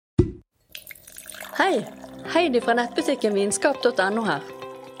Hei, Heidi fra nettbutikken vinskap.no her.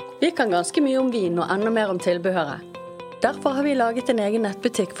 Vi kan ganske mye om vin og enda mer om tilbehøret. Derfor har vi laget en egen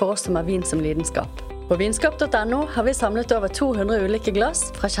nettbutikk for oss som har vin som lidenskap. På vinskap.no har vi samlet over 200 ulike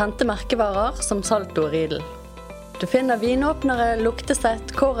glass fra kjente merkevarer som Salto og Riedel. Du finner vinåpnere,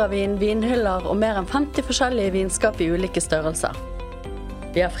 luktesett, kåravin, vinhyller og mer enn 50 forskjellige vinskap i ulike størrelser.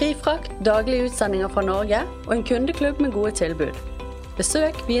 Vi har fri frakt, daglige utsendinger fra Norge og en kundeklubb med gode tilbud.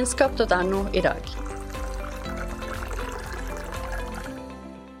 Besøk vinskap.no i dag.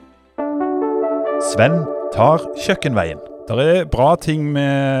 Sven tar kjøkkenveien. Det bra ting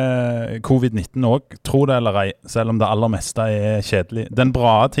med covid-19 også, tro det eller ei, selv om det aller meste kjedelig. Den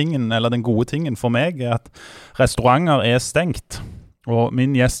bra tingen, eller den gode tingen for meg, at restauranter stengt. Og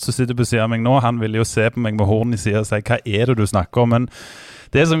min gjest som sitter på siden av meg nå, han vil jo se på meg med horn i siden og si, hva det du snakker om? Men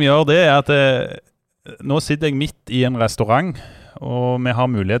det som gjør det at nå sitter jeg midt i en restaurant, og vi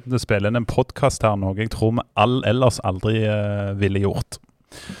har muligheten til å spille inn en podcast her, noe jeg tror vi ellers aldri ville gjort.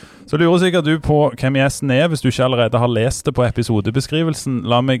 Så lurer sikkert du på hvem gjesten hvis du ikke allerede har lest det på episodebeskrivelsen.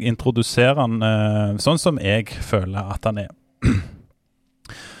 La meg introdusere han sånn som jeg føler at han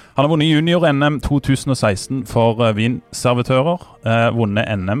Han har vunnet junior-NM 2016 for vinservitører,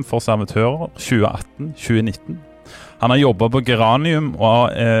 vunnet NM for servitører 2018-2019. Han har jobbet på Geranium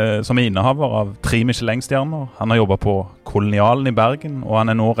som innehaver av 3 Michelin-stjerner. Han har jobbet på Kolonialen i Bergen, og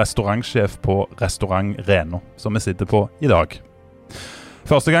han nå restaurantsjef på Restaurant Reno, som vi sitter på i dag.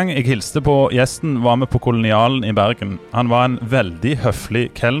 Første gang jeg hilste på gjesten var vi på Kolonialen i Bergen. Han var en veldig høflig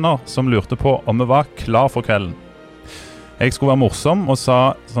kelner som lurte på om vi var klar for kvelden. Jeg skulle være morsom og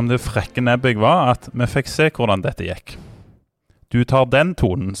sa, som det frekke nebbet jeg var, at vi fikk se hvordan dette gikk. Du tar den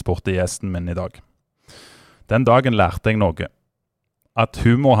tonen, spurte gjesten min i dag. Den dagen lærte jeg noe. At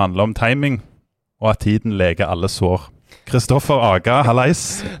humor handler om timing, og at tiden leger alle sår. Kristoffer Aga,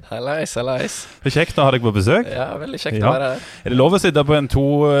 hallais. Hallais. Det kjekt å ha deg på besøk. Ja, veldig kjekt å være her. Det lov å sitte på en 2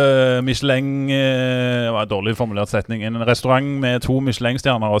 Michelin, det var en dårlig formulert setning, en restaurant med 2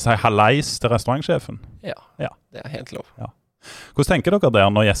 Michelin-stjerner og si hallais til restaurantsjefen? Ja, det helt lov. Ja. Hvordan tenker dere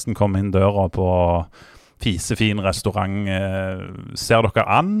der når gjesten kommer inn døra på fisefin restaurant? Ser dere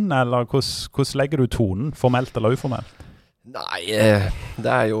an, eller hvordan legger du tonen, formelt eller uformelt? Nei,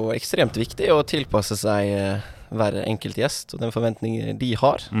 det jo ekstremt viktig å tilpasse seg hver enkelt gjest og den forventningen de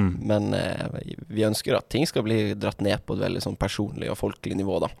har. Men vi ønsker at ting skal bli dratt ned på et veldig sånn personlig og folkelig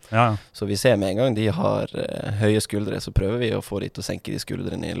nivå da. Ja. Så vi ser med en gang de har høye skuldre, så prøver vi å få de til å senke de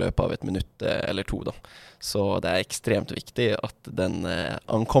skuldrene i løpet av 1 minutt eller 2 da. Så det ekstremt viktig at den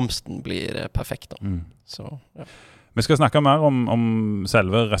ankomsten blir perfekt da. Så, ja. Vi skal snakke mer om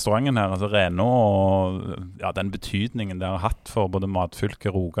selve restauranten her, altså Reno, og den betydningen det har hatt for både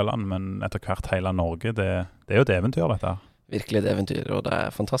matfylke Rogaland, men etter hvert hele Norge. Det jo et eventyr, dette her. Virkelig et eventyr, og det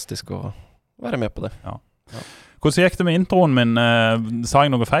fantastisk å være med på det. Ja. Hvordan gikk det med introen min? Sa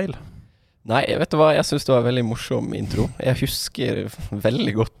jeg noe feil? Nei, vet du hva? Jeg synes det var en veldig morsom intro. Jeg husker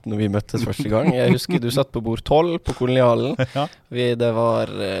veldig godt når vi møttes første gang. Jeg husker du satt på bord 12 på Kolonialen. Ja. Det var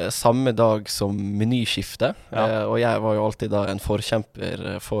samme dag som menyskifte, og jeg var jo alltid da en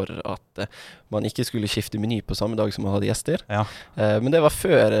forkjemper for at man ikke skulle skifte meny på samme dag som man hadde gjester. Ja. Men det var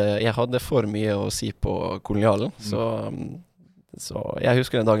før jeg hadde for mye å si på Kolonialen, så jeg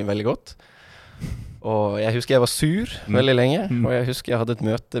husker den dagen veldig godt. Og jeg husker jeg var sur veldig lenge, og jeg husker jeg hadde et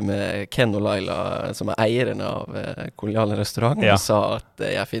møte med Ken og Laila, som eieren av Kolonialen restaurant, og sa at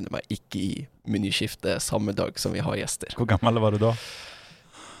jeg finner meg ikke i menyskifte samme dag som vi har gjester. Hvor gammel var du da?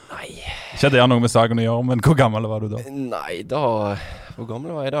 Nei. Ikke det noe med saken å gjøre, men hvor gammel var du da? Nei, hvor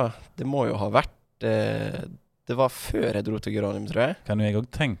gammel var jeg da? Det må jo ha vært, det var før jeg dro til Geranium, tror jeg. Kan jeg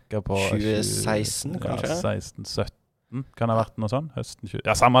også tenke på 2016, kanskje? Ja, 16-17. Kan det ha vært noe sånn? Høsten 20...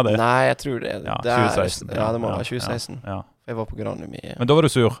 Ja, samme det. Nei, jeg tror det. Ja, 2016. Ja, det må være 2016. Ja. Jeg var på Geranium i... Men da var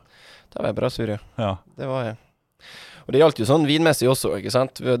du sur? Da var jeg bra sur, ja. Det var jeg. Og det gjaldt jo sånn vinmessig også, ikke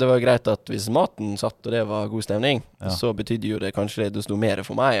sant? Det var greit at hvis maten satt, og det var god stemning, så betydde jo det kanskje det sto mer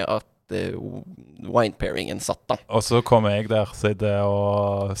for meg at wine pairingen satt da. Og så kom jeg der, sitter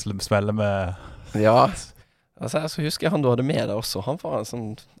og smeller med... Ja, altså så husker jeg han du hadde med deg også. Han var en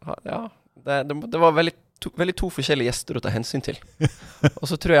sånn... Ja, det var veldig 2 forskjellige gjester å ta hensyn til. Og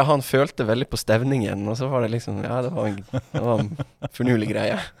så tror jeg han følte veldig på stevningen, og så var det liksom, det var en fornulig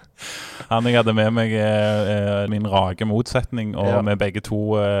greie. Han jeg hadde med meg min rake motsetning, og med begge 2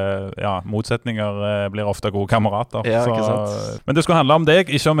 motsetninger blir ofte gode kamerater. Ja, ikke sant? Men det skulle handle om deg,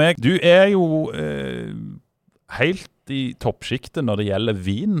 ikke om meg. Du jo helt i toppskiktet når det gjelder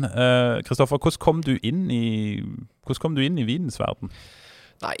vin. Kristoffer, hvordan kom du inn i vinens verden?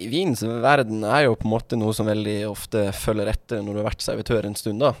 Nei, vinens verden jo på en måte noe som veldig ofte følger etter når du har vært servitør en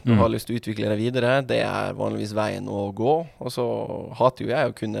stund da. Du har lyst til å utvikle deg videre, det vanligvis veien å gå. Og så hater jo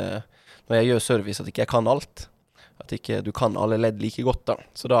jeg å kunne, når jeg gjør service, at ikke jeg kan alt. At ikke du kan alle ledd like godt da.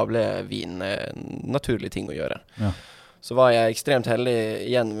 Så da ble vin en naturlig ting å gjøre. Ja. Så var jeg ekstremt heldig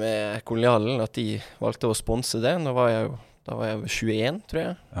igjen med Kolonialen, at de valgte å sponse det. Da var jeg 21, tror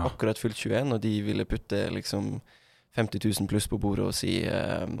jeg. Ja. Akkurat fylt 21, og de ville putte liksom 50 000 pluss på bordet og si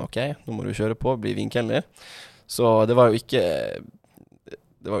ok, nå må du kjøre på, bli vinkelner. Så det var jo ikke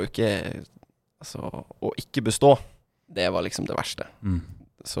altså, å ikke bestå, det var liksom det verste.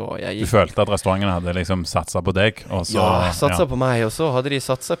 Så du følte at restauranten hadde liksom satset på deg? Og så, satset på meg, og så hadde de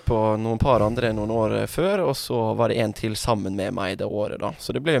satset på noen par andre noen år før, og så var det en til sammen med meg det året da.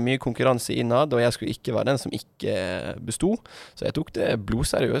 Så det ble mye konkurranse innad, og jeg skulle ikke være den som ikke besto. Så jeg tok det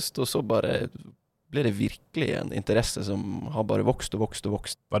blodseriøst, og så bare ble det virkelig en interesse som har bare vokst og vokst og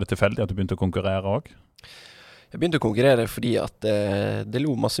vokst. Var det tilfeldig at du begynte å konkurrere også? Jeg begynte å konkurrere fordi at det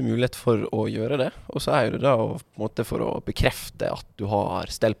lå masse mulighet for å gjøre det, og så jo det da på en måte for å bekrefte at du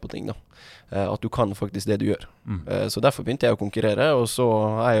har stell på ting da. At du kan faktisk det du gjør. Så derfor begynte jeg å konkurrere, og så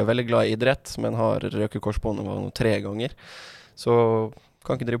jeg jo veldig glad i idrett, men har røket korsbåndet 3 ganger. Så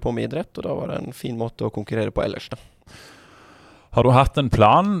kan ikke drive på med idrett, og da var det en fin måte å konkurrere på ellers da. Har du hatt en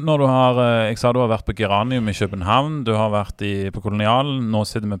plan når du har, jeg sa du har vært på Geranium i København, du har vært på Kolonialen, nå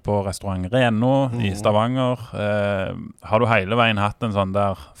sitter vi på restaurant Reno i Stavanger. Har du hele veien hatt en sånn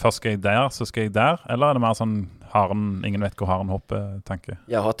der, først skal jeg der, så skal jeg der, eller det mer sånn haren, ingen vet hvor haren hopper tanke?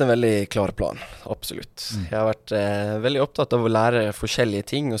 Jeg har hatt en veldig klar plan, absolutt. Jeg har vært veldig opptatt av å lære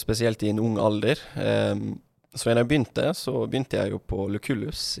forskjellige ting, og spesielt i en ung alder. Så når jeg begynte jeg jo på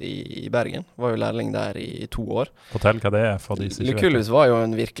Lucullus i Bergen. Var jo lærling der i 2 år. Fortell hva det for de som ikke vet. Lucullus var jo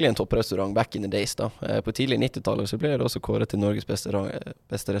virkelig en topprestaurant back in the days da. På tidlig 90-tallet så ble det også kåret til Norges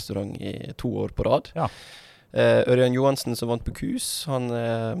beste restaurant i 2 år på rad. Ja. Ørjan Johansen som vant på KUS, han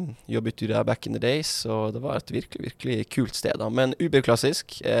jobbet jo der back in the days, og det var et virkelig, virkelig kult sted da. Men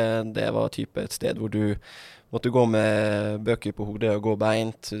uberklassisk, det var type et sted hvor du måtte gå med bøker på hodet og gå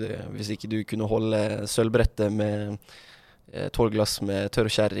beint. Hvis ikke du kunne holde sølvbrettet med 12 glass med tørr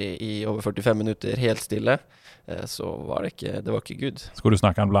sherry i over 45 minutter helt stille, så var det var ikke good. Skulle du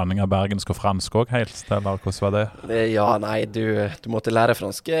snakke en blanding av bergensk og fransk også helst, eller hvordan var det? Ja, nei, du måtte lære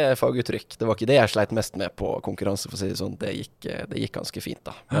franske faguttrykk. Det var ikke det jeg sleit mest med på konkurranse, for å si det sånn. Det gikk ganske fint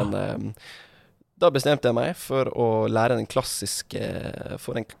da. Men da bestemte jeg meg for å lære den klassiske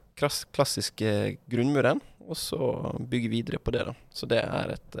grunnmuren, og så bygge videre på det da. Så det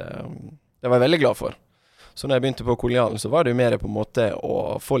det var jeg veldig glad for. Så når jeg begynte på Kolonialen, så var det jo mer på en måte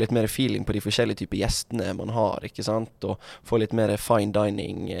å få litt mer feeling på de forskjellige typer gjestene man har, ikke sant? Og få litt mer fine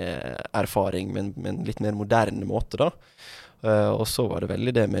dining-erfaring, men litt mer moderne måte da. Og så var det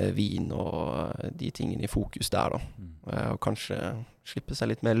veldig det med vin og de tingene i fokus der da. Og kanskje slippe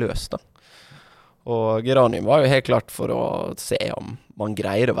seg litt mer løs da. Og Geranium var jo helt klart for å se om man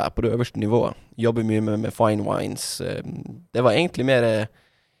greier å være på det øverste nivået. Jobbe mye med fine wines. Det var egentlig mer...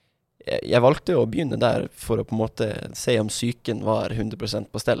 Jeg valgte å begynne der for å på en måte se om psyken var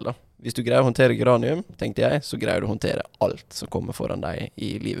 100% på stell da. Hvis du greier å håndtere Geranium, tenkte jeg, så greier du å håndtere alt som kommer foran deg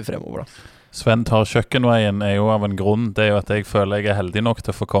i livet fremover da. Sven tar kjøkkenveien jo av en grunn. Det jo at jeg føler jeg heldig nok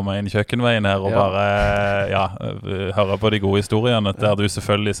til å få komme inn kjøkkenveien her og bare høre på de gode historiene, der du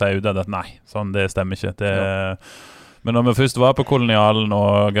selvfølgelig sier ut at nei, sånn det stemmer ikke. Men når vi først var på Kolonialen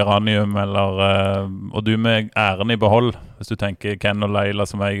og Geranium, og du med æren i behold, hvis du tenker Ken og Leila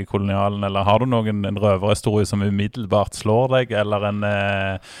som i Kolonialen, eller har du en røverhistorie som umiddelbart slår deg, eller en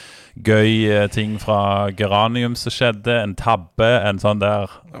gøy ting fra Geranium som skjedde, en tabbe, en sånn der?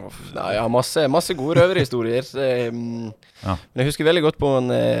 Nei, jeg har masse gode røverhistorier. Men jeg husker veldig godt på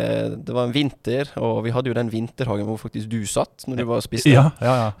det var en vinter, og vi hadde jo den vinterhagen hvor faktisk du satt når du var og spiste.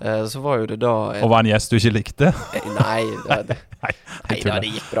 Så var jo det da... Og var en gjest du ikke likte? Nei, det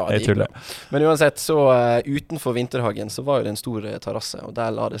gikk bra. Men uansett, så utenfor vinterhagen så var jo det en stor terrasse, og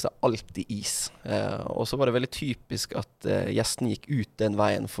der la det seg alltid is. Og så var det veldig typisk at gjesten gikk ut den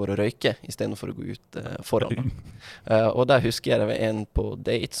veien for å røyke, i stedet for å gå ut foran. Og der husker jeg det var en på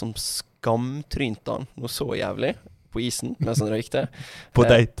date som skamtrynte han noe så jævlig på isen mens han røykte. På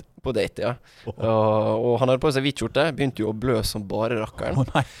date? På date, ja. Og han hadde på seg hvit skjorte, begynte jo å blø som bare rakkeren.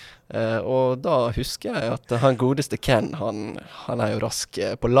 Og da husker jeg at han godeste Ken, han jo rask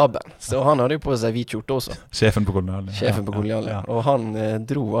på labben. Så han hadde jo på seg hvit skjorte også. Sjefen på kolonialen. Sjefen på kolonialen. Ja. Og han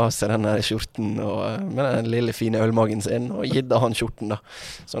dro av seg den der skjorten med den lille fine ølmagen sin, og gidde han skjorten da.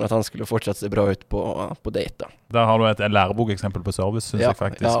 Sånn at han skulle fortsatt se bra ut på date da. Der har du et lærebok-eksempel på service, synes jeg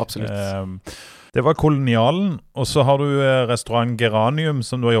faktisk. Ja, absolutt. Det var kolonialen, og så har du restaurant Geranium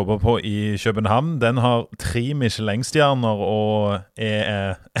som du har jobbet på i København. Den har 3 Michelin-stjerner og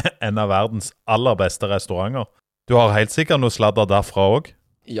en av verdens aller beste restauranter. Du har helt sikkert noe sladder derfra også?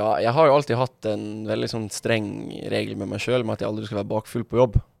 Ja, jeg har jo alltid hatt en veldig sånn streng regel med meg selv, med at jeg aldri skal være bakfull på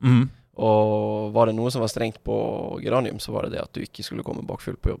jobb. Og var det noe som var strengt på Geranium, så var det at du ikke skulle komme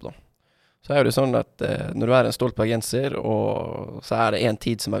bakfull på jobb da. Så det sånn at når du en stolt bergenser, og så det en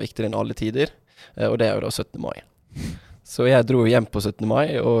tid som viktigere enn alle tider, og det jo da 17. mai. Så jeg dro hjem på 17.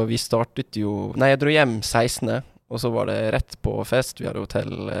 mai, og vi startet jo... Nei, jeg dro hjem 16. Og så var det rett på fest. Vi hadde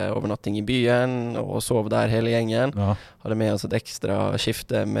hotellovernatting i byen, og sov der hele gjengen. Ja. Hadde med oss et ekstra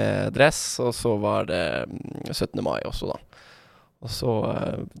skifte med dress, og så var det 17. mai også da. Og så,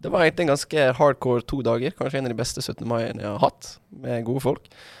 det var egentlig en ganske hardcore 2 dager, kanskje en av de beste 17. maiene jeg har hatt, med gode folk.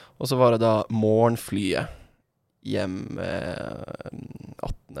 Og så var det da morgenflyet hjem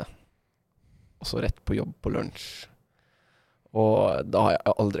 18. Og så rett på jobb på lunsj. Og da har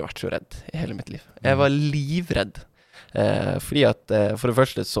jeg aldri vært så redd i hele mitt liv. Jeg var livredd. Fordi at for det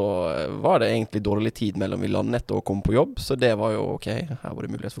første så var det egentlig dårlig tid mellom vi landet og kom på jobb, så det var jo ok, her var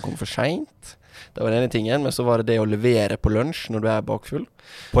det mulighet for å komme for sent. Det var denne tingen, men så var det å levere på lunsj når du bakfull.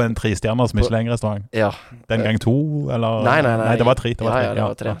 På en 3-stjerners Michelin-restaurant? Ja. Den gang 2, eller? Nei, det var 3. Ja, det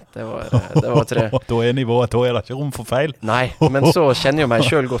var 3. Det var 3. Da nivået, da det ikke rom for feil. Nei, men så kjenner jeg meg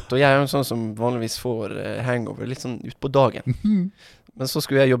selv godt, og jeg jo en sånn som vanligvis får hangover litt sånn ut på dagen. Men så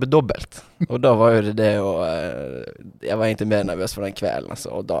skulle jeg jobbe dobbelt, og da var jo det jeg var egentlig mer nervøs for den kvelden,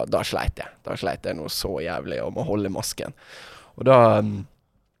 altså, og da sleit jeg. Da sleit jeg noe så jævlig om å holde masken. Og da...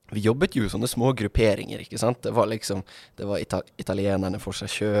 Vi jobbet jo sånne små grupperinger, ikke sant? Det var liksom, det var italienerne for seg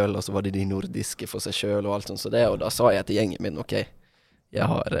selv, og så var det de nordiske for seg selv, og alt sånt så det, og da sa jeg til gjengen min, ok, jeg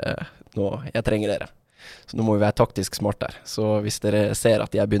trenger dere. Så nå må vi være taktisk smart der. Så hvis dere ser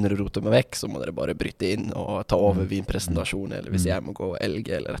at jeg begynner å rote meg vekk, så må dere bare bryte inn og ta over vinpresentasjonen, eller hvis jeg må gå og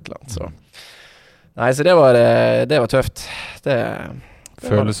elge eller et eller annet, så... Nei, så det var tøft.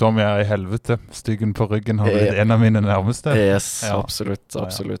 Føles som jeg i helvete. Styggen på ryggen har blitt en av mine nærmeste. Yes, ja.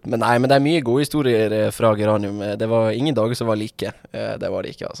 Absolutt. Men nei, men det mye gode historier fra Geranium. Det var ingen dager som var like. Det var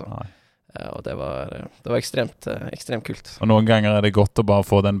det ikke, altså. Og det var ekstremt kult. Og noen ganger det godt å bare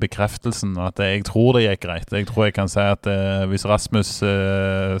få den bekreftelsen at jeg tror det gikk greit. Jeg tror jeg kan si at hvis Rasmus,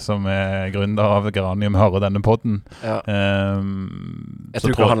 som gründer av Geranium, hører denne podden, jeg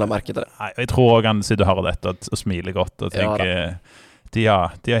tror ikke han la merke til det. Nei, jeg tror også han sitter og hører dette og smiler godt og tenker... De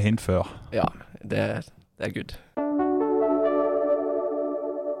har hint før. Ja, det good.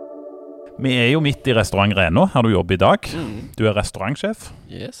 Vi jo midt i restaurant Reno, her du jobber i dag. Du restaurantsjef.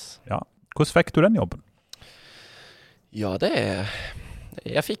 Yes. Ja. Hvordan fikk du den jobben? Ja,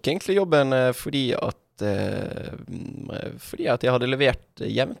 jeg fikk egentlig jobben fordi at jeg hadde levert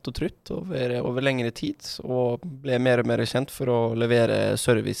jevnt og trutt over lengre tid, og ble mer og mer kjent for å levere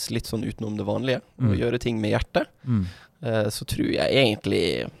service litt sånn utenom det vanlige, og gjøre ting med hjertet. Så tror jeg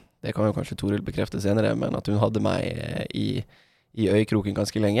egentlig, det kan jo kanskje Toril bekrefte senere, men at hun hadde meg i øyekroken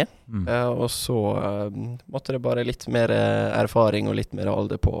ganske lenge. Og så måtte det bare litt mer erfaring og litt mer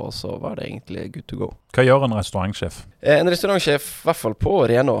alder på, og så var det egentlig good to go. Hva gjør en restaurantsjef? En restaurantsjef, i hvert fall på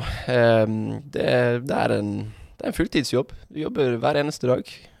Reno, det en fulltidsjobb. Du jobber hver eneste dag,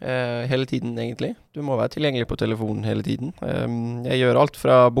 hele tiden egentlig. Du må være tilgjengelig på telefonen hele tiden. Jeg gjør alt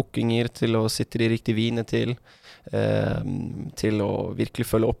fra bookinger til å sitte i riktig vine til å virkelig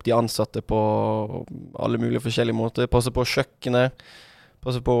følge opp de ansatte på alle mulige forskjellige måter. Passe på kjøkkenet,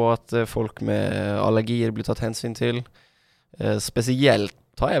 passe på at folk med allergier blir tatt hensyn til. Spesielt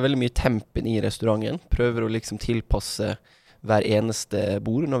tar jeg veldig mye tempen i restauranten. Prøver å liksom tilpasse hver eneste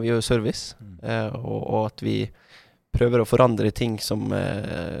bord når vi gjør service, og at vi prøver å forandre ting som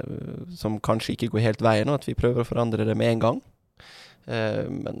kanskje ikke går helt veien, og at vi prøver å forandre det med en gang.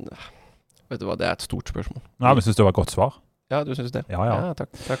 Men vet du hva, det et stort spørsmål. Ja, men synes det var et godt svar. Ja, du synes det? Ja,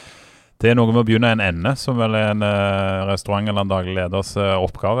 takk. Det noe med å begynne en ende, som vel en restaurant eller en daglig leders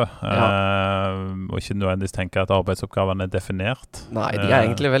oppgave. Og ikke nødvendigvis tenke at arbeidsoppgavene definert. Nei, de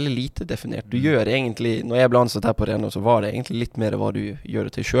egentlig veldig lite definert. Du gjør egentlig, når jeg ble ansatt her på Reno, så var det egentlig litt mer hva du gjør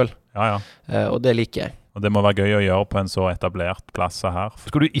det til selv. Ja. Og det liker jeg. Og det må være gøy å gjøre på en så etablert plass her.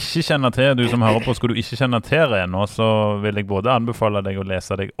 Skulle du ikke kjenne til, du som hører på, skulle du ikke kjenne til Reno, så vil jeg både anbefale deg å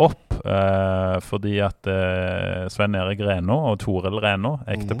lese deg opp, fordi at Sven Erik Reno og Toril Reno,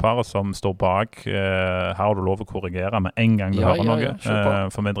 ekteparet som står bak, her har du lov å korrigere med en gang du hører noe,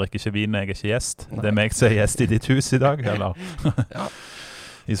 for vi drikker ikke vin, jeg er ikke gjest. Nei. Det er meg som er gjest i ditt hus i dag, eller? Ja.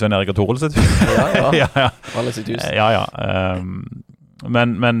 I Sven Erik og Toril sitt hus? Ja. Alle sitt hus. Ja.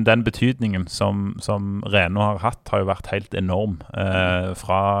 Men den betydningen som Reno har hatt, har jo vært helt enorm.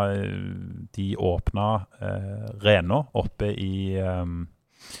 Fra de åpnet Reno oppe i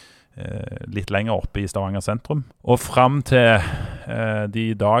litt lenger oppe i Stavanger sentrum, og frem til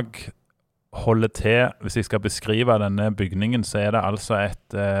de i dag holder til, hvis jeg skal beskrive denne bygningen, så er det altså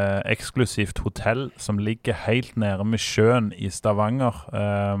et eksklusivt hotell som ligger helt nede med sjøen i Stavanger,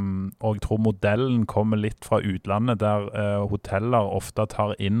 og jeg tror modellen kommer litt fra utlandet, der hoteller ofte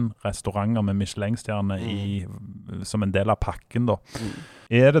tar inn restauranter med Michelin-stjerne som en del av pakken da.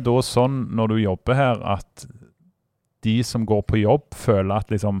 Er det da sånn når du jobber her at de som går på jobb føler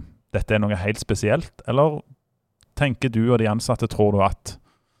at liksom, dette er noe helt spesielt, eller tenker du og de ansatte, tror du at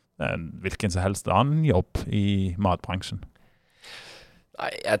hvilken som helst annen jobb i matbransjen? Nei,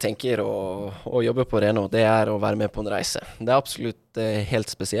 jeg tenker å jobbe på Reno, det er å være med på en reise. Det er absolutt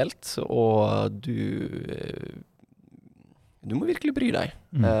helt spesielt, og du må virkelig bry deg.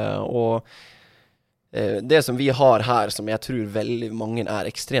 Og det som vi har her, som jeg tror veldig mange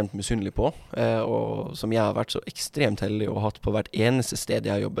er ekstremt misunnelige på, og som jeg har vært så ekstremt heldig og hatt på hvert eneste sted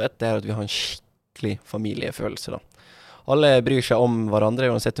jeg har jobbet, det er at vi har en skikkelig familiefølelse da. Alle bryr seg om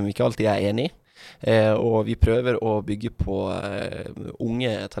hverandre, uansett om vi ikke alltid er enige. Og vi prøver å bygge på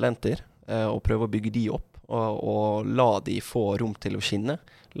unge talenter, og prøve å bygge de opp, og la de få rom til å skinne.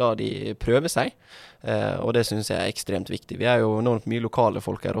 La de prøve seg, og det synes jeg er ekstremt viktig. Vi er jo enormt mye lokale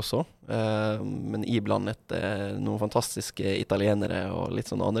folk her også, men iblandet noen fantastiske italienere og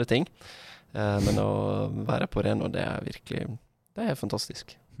litt sånne andre ting. Men å være på Reno, det er virkelig, det er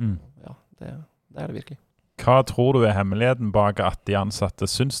fantastisk. Ja, det er det virkelig. Hva tror du er hemmeligheten bak at de ansatte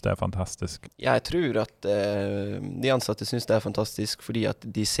synes det er fantastisk? Jeg tror at de ansatte synes det er fantastisk fordi at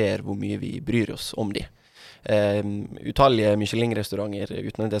de ser hvor mye vi bryr oss om de. Utallige Michelin-restauranter,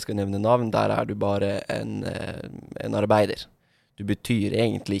 uten at jeg skal nevne navn, der er du bare en arbeider. Du betyr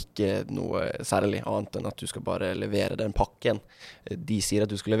egentlig ikke noe særlig annet enn at du skal bare levere den pakken de sier at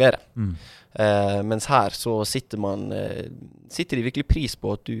du skal levere. Mens her så sitter de virkelig pris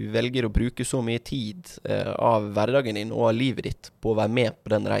på at du velger å bruke så mye tid av hverdagen din og av livet ditt på å være med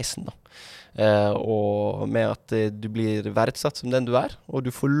på den reisen da. Og med at du blir verdsatt som den du er, og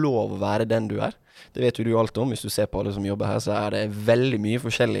du får lov å være den du er. Det vet jo du alt om. Hvis du ser på alle som jobber her, så er det veldig mye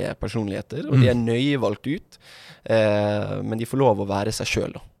forskjellige personligheter, og de er nøye valgt ut, men de får lov å være seg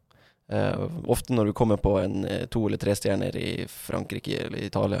selv da. Ofte når du kommer på en 2 eller 3 stjerner i Frankrike eller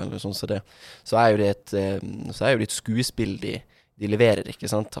Italia eller sånn så er jo det et skuespill de leverer, ikke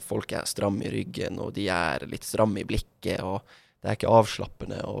sant? Folk er stramme i ryggen, og de er litt stramme i blikket, og det er ikke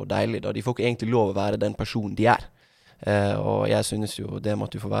avslappende og deilig da. De får ikke egentlig lov å være den personen de er. Og jeg synes jo det med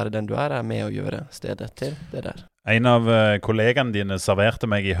at du får være den du er med å gjøre stedet til det der. En av kollegene dine serverte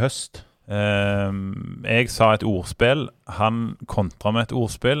meg i høst. Jeg sa et ordspill, han kontra med et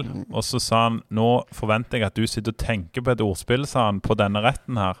ordspill, og så sa han, nå forventer jeg at du sitter og tenker på et ordspill, sa han, på denne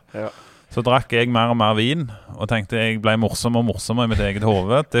retten her. Ja. Så drakk jeg mer og mer vin, og tenkte jeg ble morsommere og morsommere i mitt eget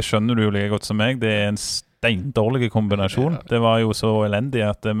hoved. Det skjønner du jo like godt som meg, det er en steindårlig kombinasjon. Det var jo så elendig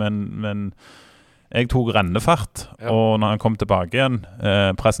at men jeg tok rennefart, og når han kom tilbake igjen,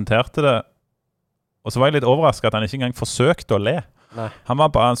 presenterte det, og så var jeg litt overrasket at han ikke engang forsøkte å le. Nei. Han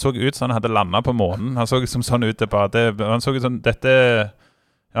så ut som han hadde landet på månen. Han så sånn ut han så ut som dette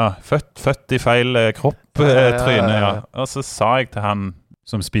født i feil kropp tryne, ja. Og så sa jeg til han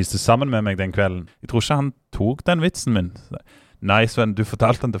som spiste sammen med meg den kvelden, jeg tror ikke han tok den vitsen min. Nei, Sven, du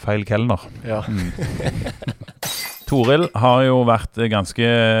fortalte den til feil kelner. Ja. Toril har jo vært ganske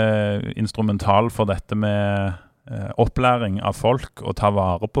instrumental for dette med opplæring av folk og ta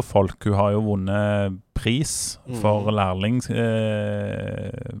vare på folk. Hun har jo vunnet pris for lærling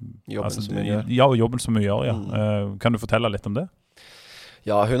jobben som hun gjør, ja. Kan du fortelle litt om det?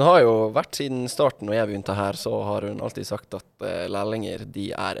 Ja, hun har jo vært siden starten når jeg begynte her, så har hun alltid sagt at lærlinger,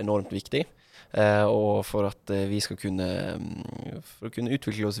 de er enormt viktige. Og for at vi skal kunne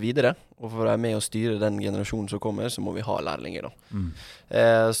utvikle oss videre, og for å være med og styre den generasjonen som kommer, så må vi ha lærlinger da.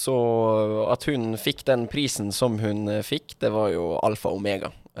 Så at hun fikk den prisen som hun fikk, det var jo alfa og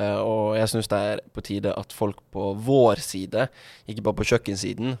omega. Og jeg synes det er på tide at folk på vår side, ikke bare på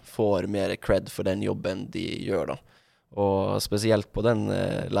kjøkkensiden, får mer cred for den jobben de gjør da. Og spesielt på den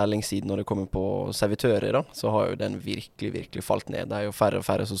lærlingssiden når det kommer på servitører da, så har jo den virkelig falt ned. Det er jo færre og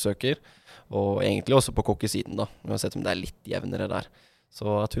færre som søker, og egentlig også på kokkesiden da, uansett om det litt jevnere der.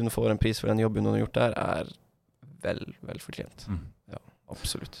 Så at hun får en pris for den jobben hun har gjort der, vel fortjent. Ja,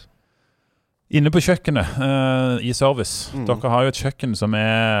 absolutt. Inne på kjøkkenet, i service. Dere har jo et kjøkken som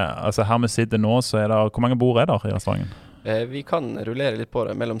altså her vi sitter nå, så det, hvor mange bord der i restauranten? Vi kan rullere litt på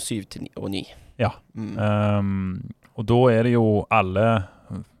det, mellom 7 og 9. Ja. Og da det jo alle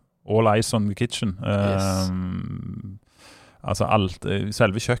all eyes on the kitchen. Altså alt,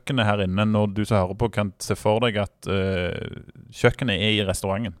 selve kjøkkenet her inne, når du så hører på, kan se for deg at kjøkkenet i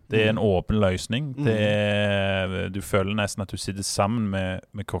restauranten. Det en åpen løsning. Du føler nesten at du sitter sammen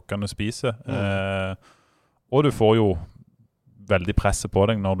med kokkene og spiser. Og du får jo veldig presset på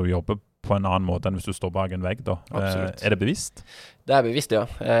deg når du jobber på en annen måte enn hvis du står bak en vegg da. Det bevisst? Det bevisst, ja.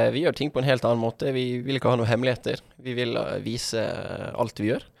 Vi gjør ting på en helt annen måte. Vi vil ikke ha noen hemmeligheter. Vi vil vise alt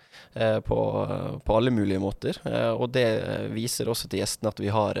vi gjør på alle mulige måter. Og det viser også til gjestene at vi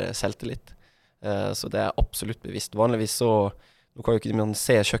har selvtillit. Så det absolutt bevisst. Vanligvis så, nå kan jo ikke man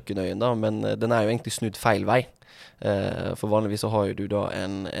se kjøkkenøyen da, men den jo egentlig snudd feil vei. For vanligvis så har jo du da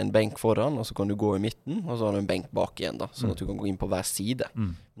en benk foran, og så kan du gå i midten, og så har du en benk bak igjen da, sånn at du kan gå inn på hver side.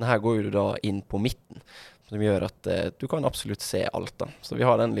 Men her går du da inn på midten, som gjør at du kan absolutt se alt da. Så vi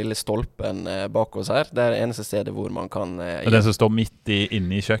har den lille stolpen bak oss her. Det det eneste stedet hvor man kan... den som står midt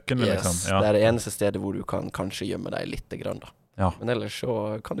inne i kjøkkenet, yes, liksom? Ja. Det det eneste stedet hvor du kan kanskje gjemme deg litt grann da. Ja. Men ellers så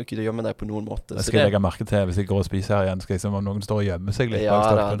kan du ikke gjemme deg på noen måte. Jeg skal legge merke til hvis jeg går og spiser her igjen, skal jeg se om noen står og gjemmer seg litt. Ja,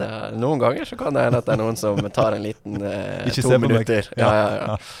 da, noen ganger så kan det hende at det noen som tar en liten 2 minutter.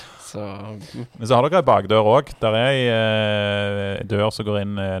 Ja. Så. Men så har dere en bakdør også. Der en dør som går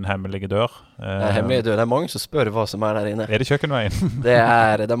inn, en hemmelig dør. En hemmelig dør. Det mange som spør hva som der inne. Det kjøkkenveien?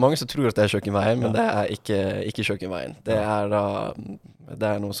 det mange som tror at det kjøkkenveien, men det ikke kjøkkenveien.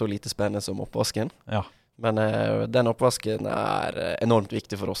 Det noe så lite spennende som oppvasken. Ja. Men den oppvasken enormt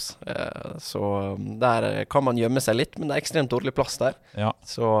viktig for oss. Så der kan man gjemme seg litt, men det ekstremt dårlig plass der. Ja.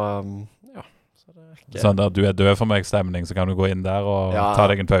 Så ja. Så det ikke... Sånn der du død for meg stemning, så kan du gå inn der og ta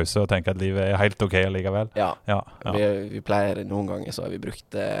deg en pause og tenke at livet helt ok likevel. Ja. Vi pleier noen ganger så har vi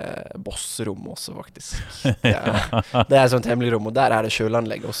brukt bossrom også faktisk. Det et sånt hemmelig rom, og der det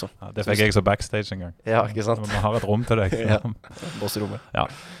kjølanlegg også. Ja, det fikk jeg så backstage en gang. Ja, ikke sant? Man har et rom til deg. Ja, bossrommet. Ja.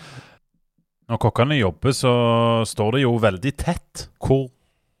 Når kokkene jobber så står det jo veldig tett. Hvor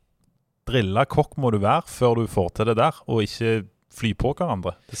drillet kokk må du være før du får til det der, og ikke fly på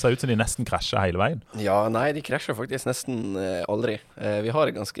hverandre? Det ser ut som de nesten krasjer hele veien. Ja, nei, de krasjer faktisk nesten aldri. Vi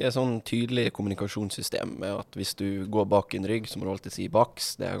har et ganske sånn tydelig kommunikasjonssystem med at hvis du går bak en rygg, så må du alltid si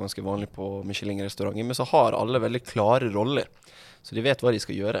baks. Det ganske vanlig på Michelin-restauranter, men så har alle veldig klare roller. Så de vet hva de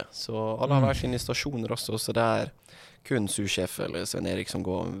skal gjøre. Så alle har hver sine stasjoner også, så det kun sursjef eller Svein Erik som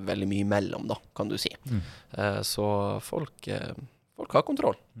går veldig mye imellom da, kan du si. Så folk har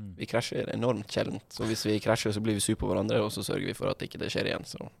kontroll. Vi krasjer enormt sjeldent. Så hvis vi krasjer så blir vi sur på hverandre, og så sørger vi for at ikke det skjer igjen.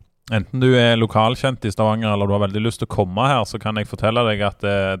 Så. Enten du lokalkjent i Stavanger, eller du har veldig lyst til å komme her, så kan jeg fortelle deg at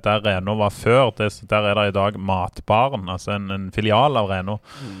der Reno var før, der det i dag Matbaren, altså en filial av Reno.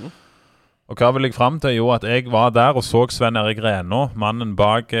 Og hva vil jeg frem til? Jo, at jeg var der og så Svein Erik Reno, mannen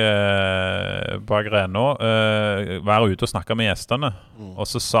bak Reno, være ute og snakke med gjestene. Og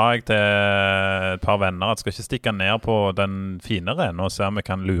så sa jeg til et par venner at skal ikke stikke ned på den fine Reno og se om vi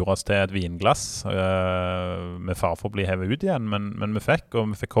kan lure oss til et vinglass med far for å bli hevet ut igjen. Men vi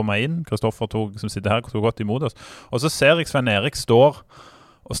fikk komme inn. Kristoffer som sitter her, tog godt imot oss. Og så ser jeg Svein Erik står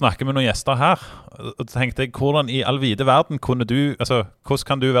og snakke med noen gjester her, og tenkte jeg, hvordan i all vide verden kunne du, altså, hvordan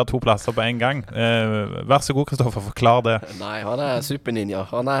kan du være 2 plasser på en gang? Vær så god, Kristoffer, forklar det. Nei, han superninja.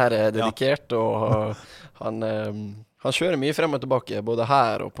 Han dedikert, og han kjører mye frem og tilbake, både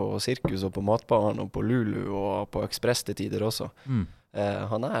her og på Sirkus og på Matbaren og på Lulu og på Ekspress til tider også.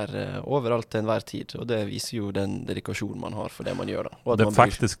 Han overalt til enhver tid, og det viser jo den dedikasjonen man har for det man gjør da. Og det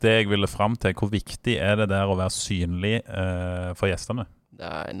faktisk det jeg ville frem til. Hvor viktig det der å være synlig for gjestene? Det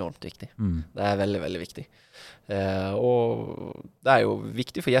enormt viktig. Det veldig, veldig viktig. Og det jo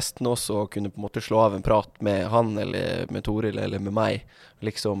viktig for gjesten også å kunne på en måte slå av en prat med han, eller med Toril, eller med meg.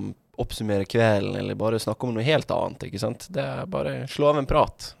 Liksom oppsummere kvelden, eller bare snakke om noe helt annet, ikke sant? Det bare slå av en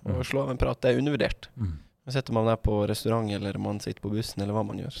prat. Og slå av en prat, det undervurdert. Men setter man der på restaurant, eller man sitter på bussen, eller hva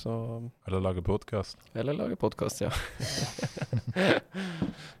man gjør, så... Eller lager podcast. Ja.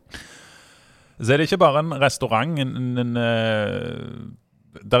 Så det ikke bare en restaurant,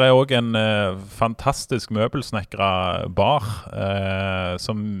 der også en fantastisk møbelsnekkere bar,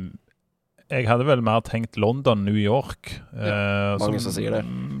 som jeg hadde vel mer tenkt London, New York. Mange som sier det.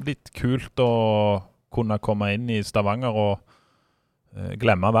 Litt kult og kunne komme inn i Stavanger og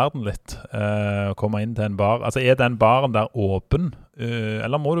glemme verden litt, og komme inn til en bar. Altså, den baren der åpen,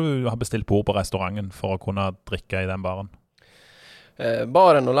 eller må du ha bestilt bord på restauranten for å kunne drikke i den baren?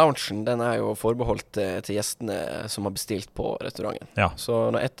 Baren og loungen, den jo forbeholdt til gjestene som har bestilt på restauranten. Ja.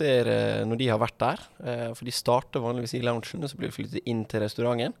 Så når de har vært der, for de starter vanligvis i loungen, så blir de flyttet inn til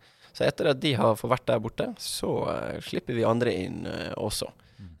restauranten. Så etter at de har fått vært der borte, så slipper vi andre inn også.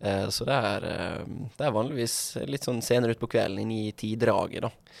 Så det er vanligvis litt sånn senere ut på kvelden, inn i 10-draget da.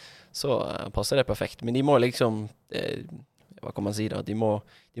 Så passer det perfekt. Men de må liksom, hva kan man si da, de må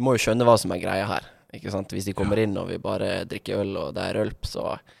jo skjønne hva som greia her. Ikke sant? Hvis de kommer inn og vi bare drikker øl og det rølp,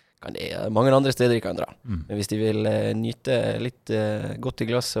 så kan det mange andre steder de kan dra. Men hvis de vil nyte litt godt i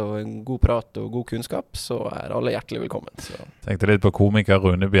glasset og en god prat og god kunnskap, så alle hjertelig velkommen. Så. Tenkte litt på komiker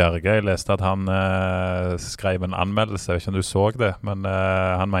Rune Bjerge. Jeg leste at han skrev en anmeldelse, jeg vet ikke om du så det, men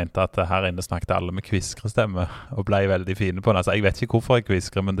han mente at her inne snakket alle med kviskrestemme og ble veldig fine på det. Altså, jeg vet ikke hvorfor jeg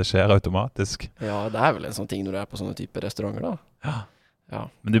kviskrer, men det skjer automatisk. Ja, det vel en sånn ting når du på sånne type restauranter da. Ja.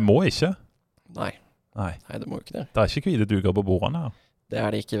 Men du må ikke? Nei, det må jo ikke det. Det ikke hvite duker på bordene her? Det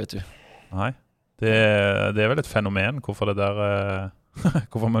det ikke, vet du. Nei, det vel et fenomen, hvorfor det der,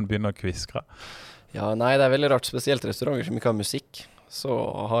 hvorfor man begynner å kviskre. Ja, nei, det veldig rart, spesielt restauranter som ikke har musikk, så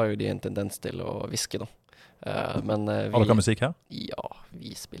har jo de en tendens til å viske da. Men har dere musikk her? Ja,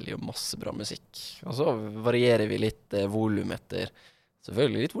 vi spiller jo masse bra musikk. Og så varierer vi litt volum etter,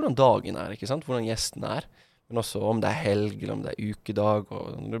 selvfølgelig litt hvordan dagen ikke sant? Hvordan gjesten men også om det helg, eller om det ukedag,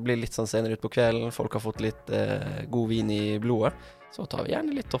 og når det blir litt sånn senere ut på kvelden, folk har fått litt god vin i blodet, så tar vi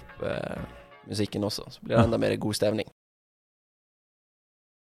gjerne litt opp musikken også, så blir det enda mer god stemning.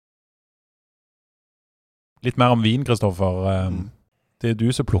 Litt mer om vin, Kristoffer. Det du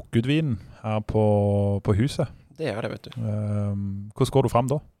som plukker ut vinen her på huset. Det det, vet du. Hvordan går du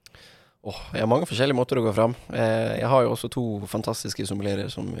frem da? Jeg har mange forskjellige måter å gå frem. Jeg har jo også 2 fantastiske sommelierer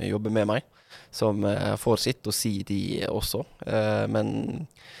som jobber med meg, som får sitt å si de også. Men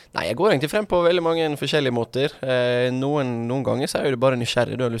nei, jeg går egentlig frem på veldig mange forskjellige måter. Noen ganger så jo det bare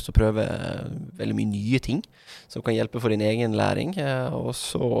nysgjerrig. Du har lyst til å prøve veldig mye nye ting som kan hjelpe for din egen læring. Og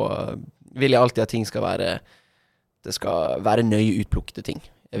så vil jeg alltid at ting skal være nøye utplukkede ting.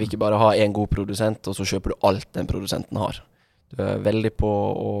 Jeg vil ikke bare ha en god produsent, og så kjøper du alt den produsenten har. Du veldig på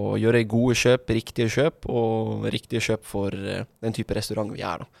å gjøre gode kjøp, riktige kjøp, og riktige kjøp for den type restaurant vi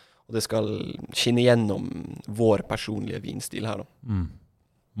da. Og det skal skinne gjennom vår personlige vinstil her da.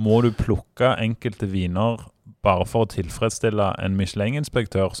 Må du plukke enkelte viner bare for å tilfredsstille en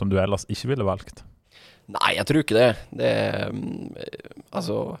Michelin-inspektør som du ellers ikke ville valgt? Nei, jeg tror ikke det.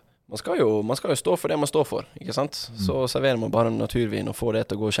 Altså, man skal jo stå for det man står for, ikke sant? Så serverer man bare naturvin og får det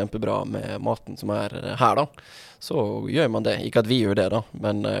til å gå kjempebra med maten som her da. Så gjør man det. Ikke at vi gjør det da,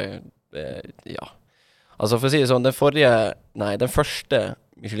 men ja. Altså for å si det sånn, den første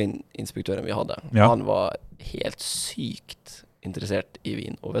Michelin-inspektøren vi hadde, han var helt sykt interessert i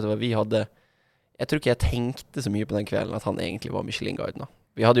vin. Og vet du hva, jeg tror ikke jeg tenkte så mye på den kvelden at han egentlig var Michelin-guiden da.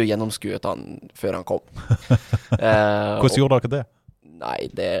 Vi hadde jo gjennomskuet han før han kom. Hvordan gjorde dere det? Nei,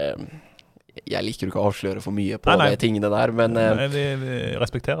 jeg liker jo ikke å avsløre for mye på de tingene der, men vi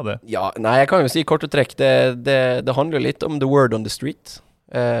respekterer det. Ja, nei, jeg kan jo si kort og trekk, det handler jo litt om the word on the street.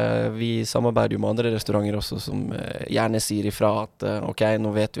 Vi samarbeider jo med andre restauranter også som gjerne sier ifra at ok,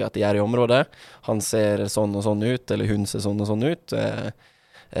 nå vet vi at de i området, han ser sånn og sånn ut, eller hun ser sånn og sånn ut,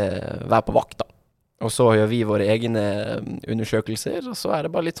 vær på vakt da. Og så gjør vi våre egne undersøkelser, og så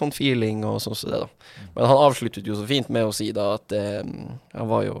det bare litt sånn feeling og sånn som det da. Men han avsluttet jo så fint med å si da at han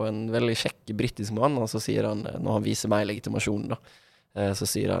var jo en veldig kjekk britisk mann, og så sier han, når han viser meg legitimasjonen da, så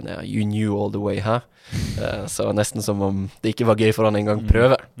sier han, ja, you knew all the way, hæ? Så nesten som om det ikke var gøy for han en gang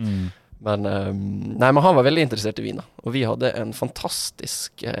prøve. Men han var veldig interessert i vin da, og vi hadde en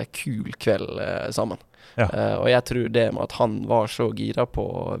fantastisk kul kveld sammen. Ja. Og jeg tror det med at han var så gira på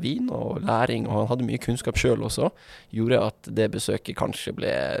vin og læring, og han hadde mye kunnskap selv også, gjorde at det besøket kanskje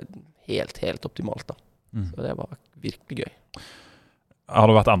ble helt optimalt da. Så det var virkelig gøy.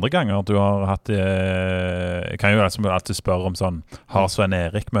 Har det vært andre ganger at du har hatt jeg kan jo alltid spørre om sånn, har Sven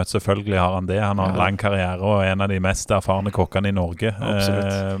Erik møtt? Selvfølgelig har han det, han har en lang karriere og en av de mest erfarne kokkene i Norge.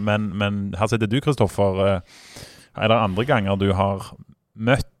 Men her sitter du, Kristoffer, det andre ganger du har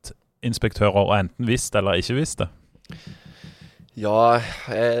møtt inspektører og enten visst eller ikke visst det? Ja,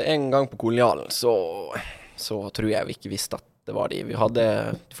 en gang på kolonialen så tror jeg vi ikke visste at det var de.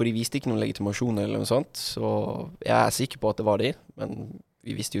 For de viste ikke noen legitimasjon eller noe sånt, så jeg sikker på at det var de, men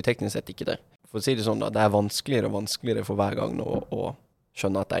vi visste jo teknisk sett ikke det. For å si det sånn da, det vanskeligere og vanskeligere for hver gang nå å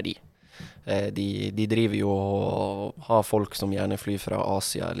skjønne at det de. De driver jo og har folk som gjerne flyr fra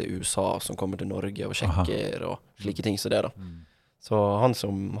Asia eller USA som kommer til Norge og sjekker og slike ting som det da. Så han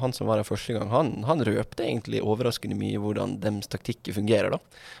som var her første gang, han røpte egentlig overraskende mye hvordan deres taktikker fungerer da.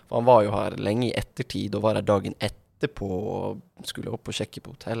 For han var jo her lenge i ettertid og var her dagen etterpå og skulle opp og sjekke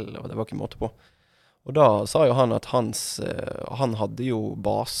på hotell, og det var ikke måte på. Og da sa jo han at han hadde jo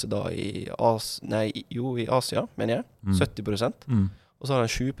base da i Asia, mener jeg, 70%. Og så hadde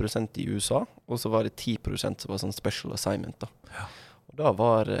han 20% i USA, og så var det 10% som var sånn special assignment da. Ja. Og da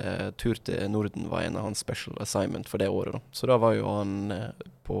var tur til Norden var en av hans special assignment for det året da. Så da var jo han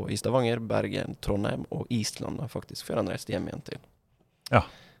i Stavanger, Bergen, Trondheim og Island da, faktisk, før han reiste hjem igjen til. Ja,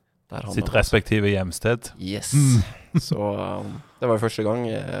 sitt respektive hjemsted. Yes. Så det var jo første gang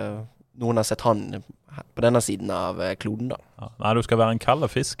noen har sett han på denne siden av kloden da. Ja. Nei, du skal være en kald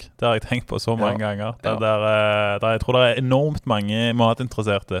fisk. Det har jeg tenkt på så mange ganger. Jeg tror det enormt mange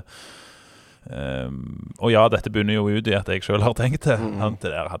matinteresserte. Og ja, dette bunner jo ut i at jeg selv har tenkt det. Det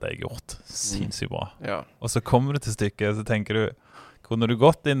der hadde jeg gjort sinnssykt bra. Ja. Og så kommer du til stykket, så tenker du, kunne du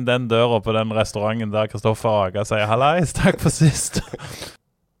gått inn den døra på den restauranten der Kristoffer Aga sier «Hallais, takk for sist».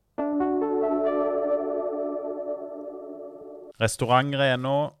 Restaurant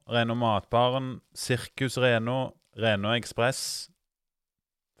Reno, Reno Matbaren, Sirkus Reno, Reno Express.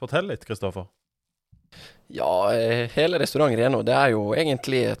 Fortell litt, Kristoffer. Ja, hele restaurant Reno, det er jo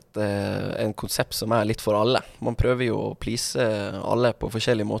egentlig en konsept som er litt for alle. Man prøver jo å please alle på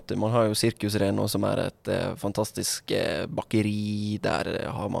forskjellige måter. Man har jo Sirkus Reno, som er et fantastisk bakeri. Der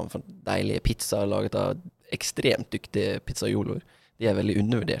har man deilige pizza laget av ekstremt dyktige pizzajoloer. De er veldig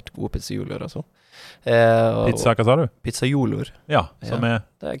undervurdert, gode pizzajoloer, altså. Pizza, hva sa du? Pizzajoloer. Ja, som er...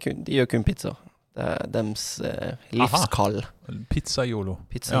 de gjør kun pizza. Det er deres livskall. Pizzajolo.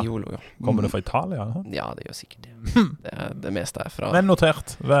 Pizzajolo, ja. Kommer det fra Italia? Ja, det gjør sikkert det. Det meste er fra... Men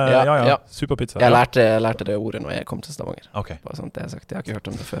notert. Ja. Superpizza. Jeg lærte det ordet når jeg kom til Stavanger. Ok. Bare sånt det jeg har sagt. Jeg har ikke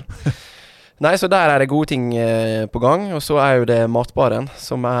hørt om det før. Nei, så der er det gode ting på gang, og så er jo det Matbaren,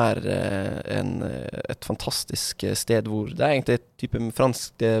 som er et fantastisk sted hvor det er egentlig et type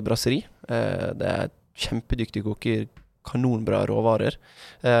fransk brasseri. Det er kjempedyktige kokker, kanonbra råvarer,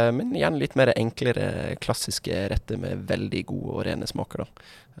 men gjerne litt mer enklere, klassiske retter med veldig gode og rene smaker da.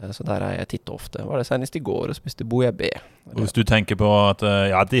 Så der er jeg titt og ofte. Var det senest i går og spiste bouillabaisse. Og hvis du tenker på at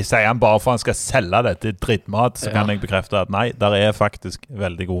de sier han bare for han skal selge dette drittmat, så kan jeg bekrefte at nei, der er faktisk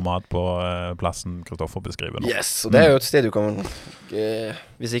veldig god mat på plassen Kristoffer beskriver nå. Yes, og det er jo et sted du kan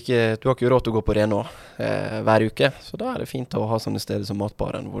hvis ikke, du har ikke råd til å gå på Reno hver uke, så da er det fint å ha sånne steder som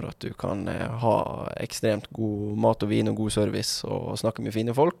Matbaren, hvor at du kan ha ekstremt god mat og vin og god service og snakke med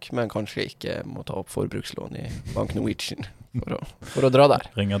fine folk, men kanskje ikke må ta opp forbrukslån i Bank Norwegian for å dra der.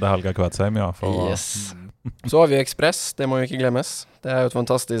 Ringer til Helga Kvadsheim, ja. Yes. Så har vi Express, det må jo ikke glemmes. Det er jo et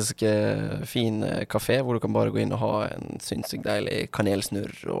fantastisk fin kafé, hvor du kan bare gå inn og ha en sinnssykt deilig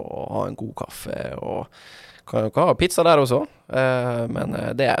kanelsnurr og ha en god kaffe, og kan jo ikke ha pizza der også, men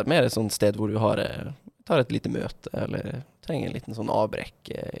det er mer et sånt sted hvor du tar et lite møte, eller trenger en liten sånn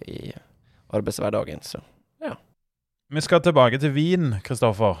avbrekk i arbeidshverdagen, så ja. Vi skal tilbake til Wien,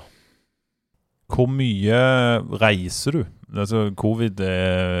 Kristoffer. Hvor mye reiser du? Altså, covid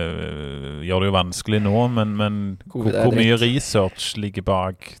gjør det jo vanskelig nå, men hvor mye research ligger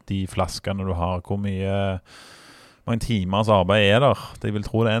bak de flaskene du har? Hvor mange timers arbeid er der? Jeg vil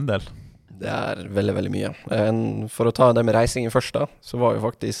tro det er en del. Det er veldig, veldig mye. For å ta det med reisingen først da, så var jo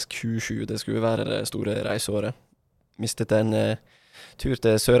faktisk 2020, det skulle være det store reiseåret. Mistet en tur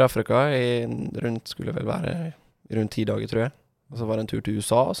til Sør-Afrika skulle vel være rundt 10 dager, tror jeg. Og så var det en tur til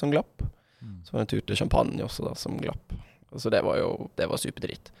USA som glapp. Så var det en tur til Champagne også da, som glapp. Så det var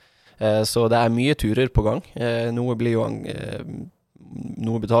superdritt. Så det er mye turer på gang. Noe blir jo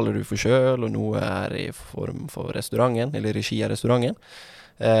noe betaler du for selv, og noe er i form for restauranten, eller regi av restauranten.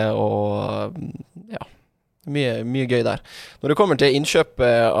 Og ja, mye gøy der. Når det kommer til innkjøp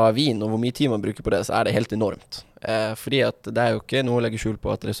av vin, og hvor mye tid man bruker på det, så er det helt enormt. Fordi at det er jo ikke noe å legge skjul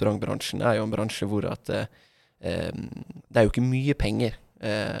på at restaurantbransjen er jo en bransje hvor at det er jo ikke mye penger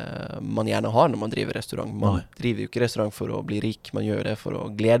man gjerne har når man driver restaurant. Man driver jo ikke restaurant for å bli rik, man gjør det for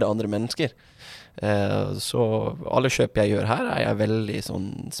å glede andre mennesker. Så alle kjøp jeg gjør her er jeg veldig sånn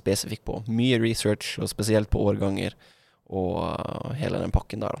spesifikk på. Mye research, og spesielt på årganger, og hele den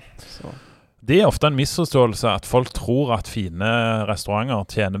pakken der. Så. Det er ofte en misforståelse at folk tror at fine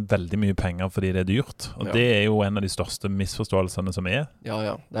restauranter tjener veldig mye penger fordi det er dyrt, og det er jo en av de største misforståelsene som er. Ja.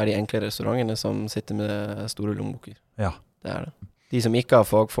 Det er de enkle restaurantene som sitter med store lommeboker. Ja. Det er det. De som ikke har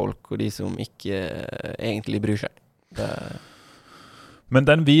fagfolk, og de som ikke egentlig bryr seg. Men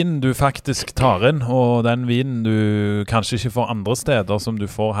den vinen du faktisk tar inn, og den vinen du kanskje ikke får andre steder som du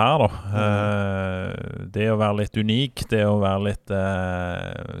får her, da. Det å være litt unik, det å være litt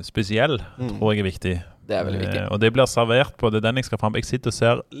spesiell, tror jeg er viktig. Det er veldig viktig. Og det blir servert på, det er den jeg skal frem. Jeg sitter og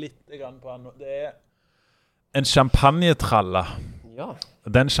ser litt grann på den. Det en champagnetralle. Ja.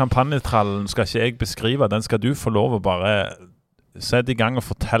 Den champagnetrallen skal ikke jeg beskrive, den skal du få lov å bare sett I gang og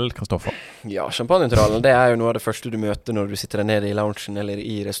fortell, Kristoffer. Ja, champagnetrallen, det er jo noe av det første du møter når du sitter der nede I loungen eller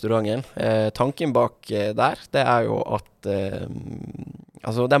I restauranten. Tanken bak der, det er jo at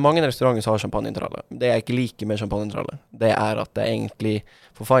altså, det er mange restauranter som har champagnetralle. Det jeg ikke liker med champagnetralle, det er at det egentlig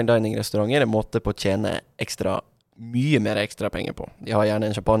for fine dining-restauranter en måte på å tjene mye mer ekstra penger på. De har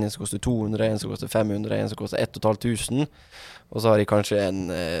gjerne en champagne som koster 200, en som koster 500, en som koster 1500, og så har de kanskje en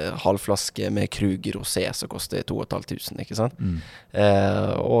halvflaske med Krug Rosé som koster 2500, ikke sant?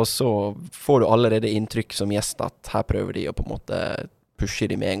 Og så får du allerede inntrykk som gjest at her prøver de å på en måte pushe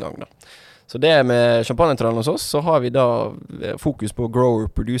de med en gang da. Så det med champagnetrallen hos oss, så har vi da fokus på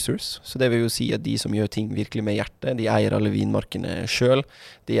grower producers, så det vil jo si at de som gjør ting virkelig med hjerte, de eier alle vinmarkene selv,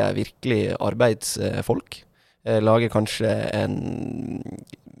 de er virkelig arbeidsfolk, lager kanskje en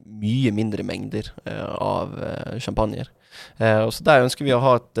mye mindre mengder av champagner. Og så der ønsker vi å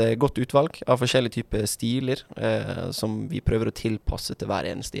ha et godt utvalg av forskjellige typer stiler som vi prøver å tilpasse til hver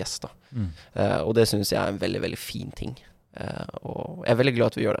eneste gjest. Og det synes jeg er en veldig, veldig fin ting. Og jeg er veldig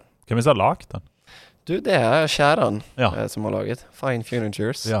glad at vi gjør det. Hvem har lagt den? Du, det er Kjæran som har laget. Fine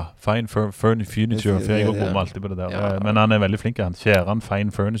Furnitures. Ja, Fine Furniture, for jeg går alltid på det der. Ja. Men han er veldig flink, han. Kjæran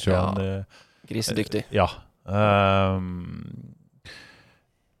Fine Furniture. Ja, grisedyktig. Ja.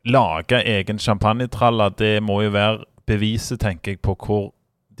 Lage egen champagnetralle, det må jo være beviset, tenker jeg, på hvor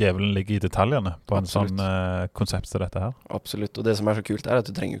djevelen ligger I detaljene på en sånn konsept som dette her. Absolutt, og det som er så kult er at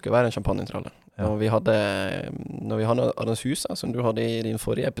det trenger jo ikke være en champagnetralle. Ja. Når vi hadde Adams Hus, som du hadde I din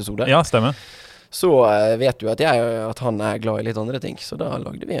forrige episode. Ja, stemmer. Så vet du at han er glad I litt andre ting, så da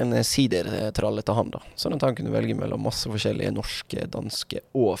lagde vi en sidertralle til han da. Sånn at han kunne velge mellom masse forskjellige norske, danske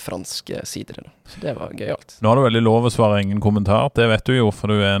og franske sidere da. Så det var gøyalt. Nå har du veldig lov å svare ingen kommentar, det vet du jo,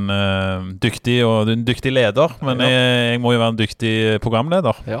 for du en dyktig leder, men jeg må jo være en dyktig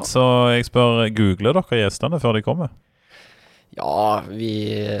programleder. Ja. Så jeg spør, googler dere gjestene før de kommer? Ja,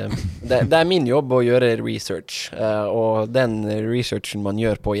 det min jobb å gjøre research, og den researchen man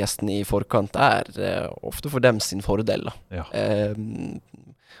gjør på gjestene I forkant ofte for dem sin fordel. Ja.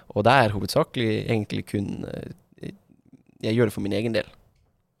 Og det hovedsakelig egentlig kun jeg gjør det for min egen del,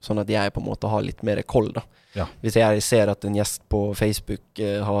 sånn at jeg på en måte har litt mer koll da. Ja. Hvis jeg ser at en gjest på Facebook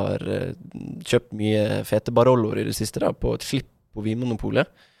har kjøpt mye fete Barolloer I det siste da, på et slipp på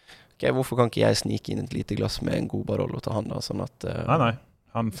Vinmonopolet, hvorfor kan ikke jeg snike inn et lite glass med en god Barolo til han da, sånn at... Nei,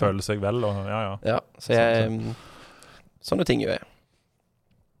 han føler seg vel, og Ja, så sånne ting gjør jeg.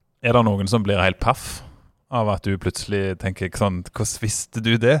 Det noen som blir helt paff av at du plutselig tenker sånn, hvordan visste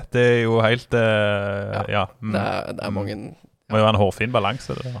du det? Det jo helt, det mange... Det må jo være en hårfin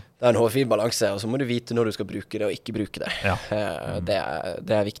balanse. Det en hårfin balanse, og så må du vite når du skal bruke det og ikke bruke det. Ja.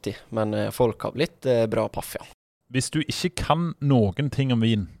 Det viktig, men folk har blitt bra paff, ja. Hvis du ikke kan noen ting om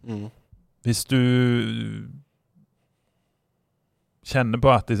vin, hvis du kjenner på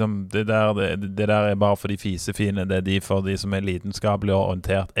at liksom, det der bare for de fisefine, det de for de som lidenskapelig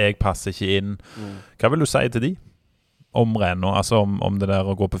orientert, jeg passer ikke inn. Hva vil du si til de om Renå, altså om det der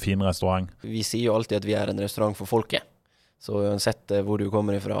å gå på fin restaurant? Vi sier jo alltid at vi en restaurant for folket. Så uansett hvor du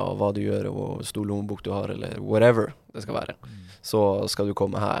kommer ifra, hva du gjør, og hvor stor lommebok du har, eller whatever det skal være, så skal du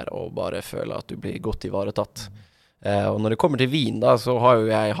komme her og bare føle at du blir godt ivaretatt. Og når det kommer til vin da, så har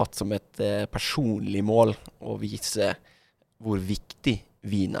jo jeg hatt som et personlig mål å vise hvor viktig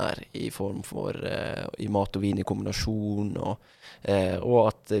vin I form for I mat og vin I kombinasjon, og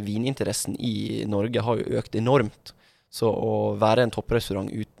at vininteressen I Norge har jo økt enormt. Så å være en topprestaurant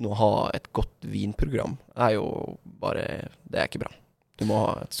uten å ha et godt vinprogram jo bare, det ikke bra. Du må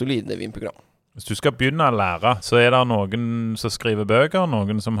ha et solid vinprogram. Hvis du skal begynne å lære, så det noen som skriver bøker,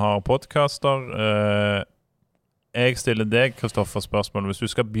 noen som har podcaster. Jeg stiller deg, Kristoffer, spørsmål. Hvis du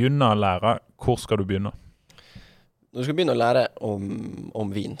skal begynne å lære, hvor skal du begynne? Når du skal begynne å lære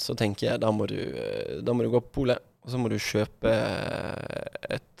om vin, så tenker jeg, da må du gå på polet, og så må du kjøpe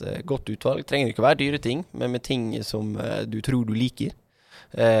et godt utvalg. Det trenger ikke være dyre ting, men med ting som du tror du liker.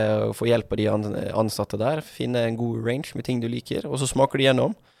 Få hjelp av de ansatte der, finne en god range med ting du liker, og så smaker du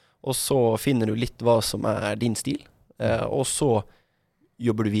gjennom, og så finner du litt hva som din stil, og så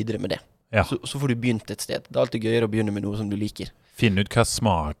jobber du videre med det. Ja. Så får du begynt et sted. Det alltid gøyere å begynne med noe som du liker. Finne ut hva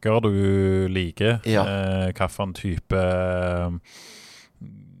smaker du liker. Ja. Hva for en type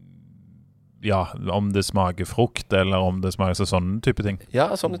ja, om det smaker frukt, eller om det smaker sånne type ting. Ja,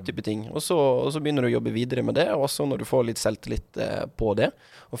 sånne type ting. Og så begynner du å jobbe videre med det, og så når du får litt selvtillit på det,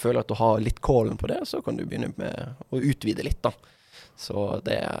 og føler at du har litt kålen på det, så kan du begynne med å utvide litt da. Så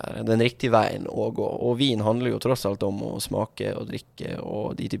det den riktige veien å gå. Og vin handler jo tross alt om å smake og drikke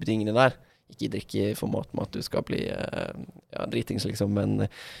og de type tingene der. Ikke drikke i format med at du skal bli dritings liksom, men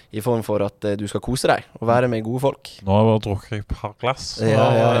i form for at du skal kose deg og være med gode folk. Nå har jeg drukket et par glass.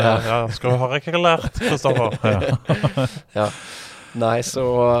 Ja. Skal du ha ikke lært, Kristoffer? Ja. Nei, så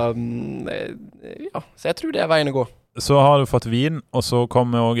jeg tror det veien å gå. Så har du fått vin, og så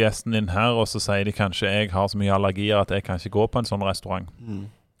kommer også gjesten din her, og så sier de kanskje jeg har så mye allergier at jeg kan ikke gå på en sånn restaurant.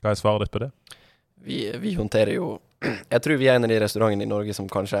 Hva svaret ditt på det? Vi håndterer jo, jeg tror vi en av de restaurantene i Norge som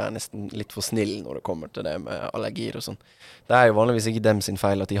kanskje nesten litt for snill når det kommer til det med allergier og sånn. Det jo vanligvis ikke dem sin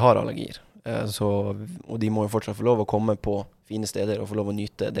feil at de har allergier, og de må jo fortsatt få lov å komme på fine steder og få lov å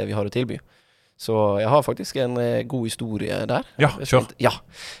nyte det vi har å tilby. Så jeg har faktisk en god historie der. Ja, kjør. Ja,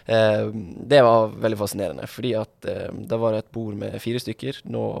 det var veldig fascinerende, fordi at det var et bord med 4 stykker,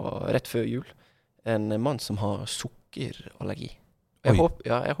 nå rett før jul. En mann som har sukkerallergi. Jeg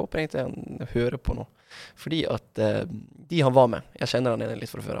håper egentlig han hører på nå. Fordi at de han var med, jeg kjenner han litt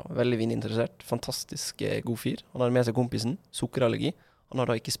fra før av, veldig vininteressert, fantastisk god fyr. Han hadde med seg kompisen, sukkerallergi. Han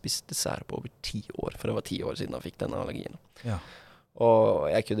hadde ikke spist dessert på over 10 år, for det var 10 år siden han fikk denne allergien. Ja. Og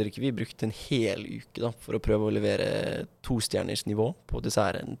jeg kødder ikke, vi brukte en hel uke da, for å prøve å levere 2-stjerners nivå på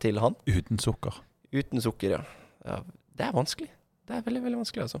desserten til han. Uten sukker? Uten sukker, ja. Det vanskelig. Det veldig, veldig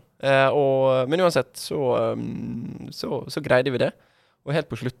vanskelig, altså. Men uansett, så greide vi det. Og helt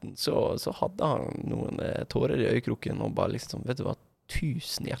på slutten så hadde han noen tårer i øyekroken og bare liksom, vet du hva,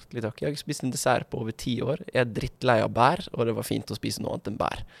 1000 hjertelig takk. Jeg har ikke spist en dessert på over 10 år. Jeg drittlei av bær, og det var fint å spise noe annet enn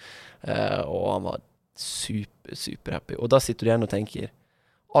bær. Og han var super happy. Og da sitter du igjen og tenker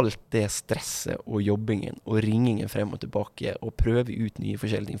alt det stresset og jobbingen og ringingen frem og tilbake og prøve ut nye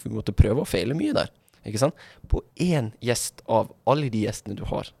forskjellige ting, for vi måtte prøve å feile mye der, ikke sant? På en gjest av alle de gjestene du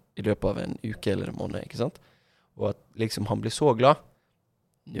har i løpet av en uke eller en måned, ikke sant? Og at liksom han blir så glad,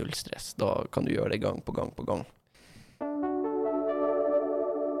 null stress, da kan du gjøre det gang på gang på gang.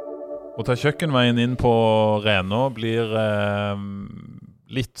 Å ta kjøkkenveien inn på Renå blir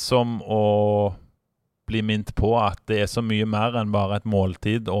litt som å bli minnet på at det så mye mer enn bare et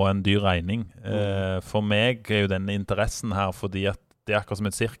måltid og en dyr regning. For meg jo denne interessen her, fordi at det akkurat som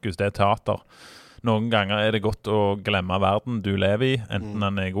et sirkus, det teater. Noen ganger det godt å glemme verden du lever i, enten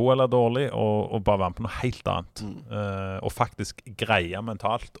den god eller dårlig, og bare være med på noe helt annet. Og faktisk greie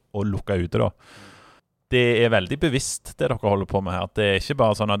mentalt å lukke ute da. Det veldig bevisst det dere holder på med her. Det ikke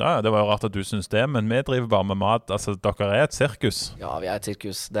bare sånn at det var jo rart at du synes det, men vi driver bare med mat. Altså, dere et sirkus. Ja, vi et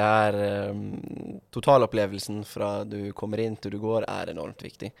sirkus. Det totalopplevelsen fra du kommer inn til du går enormt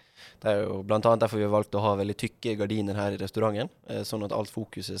viktig. Det jo blant annet derfor vi har valgt å ha veldig tykke gardiner her i restauranten, sånn at alt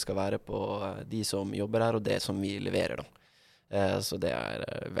fokuset skal være på de som jobber her og det som vi leverer da. Så det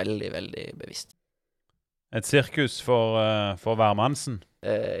veldig, veldig bevisst. Et sirkus for hvermannsen?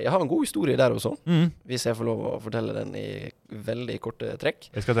 Jeg har en god historie der også, hvis jeg får lov å fortelle den i veldig korte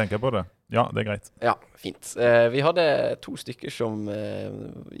trekk. Jeg skal tenke på det. Ja, det greit. Ja, fint. Vi hadde 2 stykker som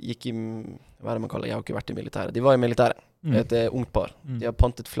gikk i, hva det man kaller, jeg har ikke vært i militæret. De var i militæret, et ungt par. De har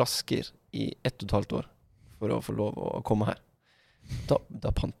pantet flasker i 1,5 år for å få lov å komme her.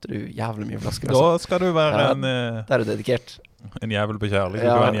 Da panter du jævlig mye flasker. Altså. Da skal du være der du dedikert. En jævel på kjærlighet,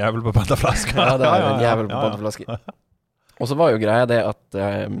 du en jævel på panteflasker. Ja, det en jævel på panteflasker. Og så var jo greia det at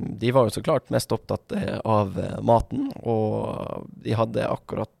de var jo så klart mest opptatt av maten, og de hadde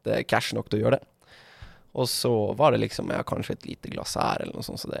akkurat cash nok til å gjøre det. Og så var det liksom, kanskje et lite glass her eller noe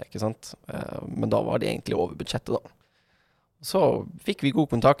sånt så det, ikke sant? Men da var det egentlig over budsjettet da. Så fikk vi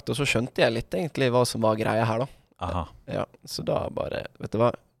god kontakt, og så skjønte jeg litt egentlig hva som var greia her da. Aha. Ja, så da bare, vet du hva?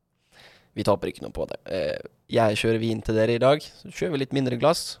 Vi taper ikke noe på det. Jeg kjører vin til dere i dag, så kjører vi litt mindre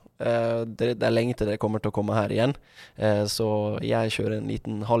glass. Det lenge til dere kommer til å komme her igjen, så jeg kjører en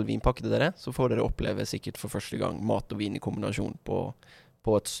liten halv vinpakke til dere, så får dere oppleve sikkert for første gang mat og vin i kombinasjon på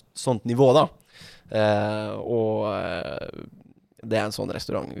et sånt nivå da. Og det en sånn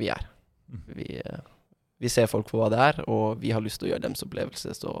restaurant vi vi ser folk for hva det og vi har lyst til å gjøre deres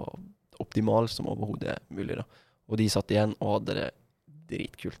opplevelse så optimal som overhodet mulig da. Og de satt igjen og hadde det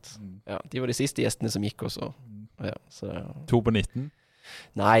dritkult. Ja, de var de siste gjestene som gikk også. Ja, så 2 på 19?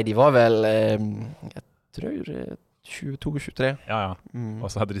 Nei, de var vel, jeg tror 22-23. Ja. Og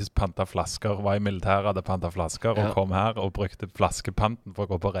så hadde de pantet flasker, var i militæret, hadde pantet flasker, og kom her og brukte flaskepanten for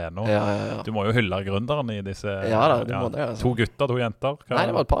å gå på Renå. Ja. Du må jo hylle gründerne i disse... Ja da, du må det. Altså. 2 gutter, 2 jenter? Nei,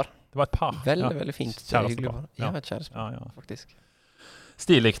 det var et par. Det var et par? Veldig, veldig fint. Kjærestepar. Ja, et kjærestepar, faktisk.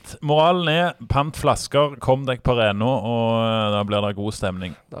 Stiligt. Moralen er, pant flasker, kom deg på Reno, og da blir det god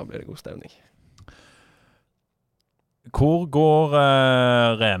stemning. Da blir det god stemning. Hvor går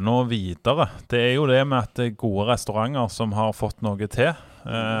Reno videre? Det er jo det med at det er gode restauranter som har fått noe til.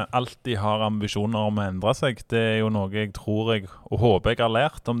 Alltid har ambisjoner om å endre seg. Det er jo noe jeg tror og håper jeg har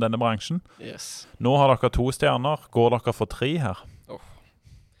lært om denne bransjen. Yes. Nå har dere 2 stjerner. Går dere for 3 her?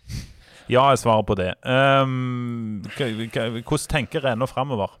 Ja, jeg svarer på det. Hvordan tenker Reno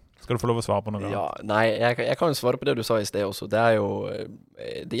fremover? Skal du få lov å svare på noe? Ja, nei, jeg kan jo svare på det du sa i sted også. Det er jo,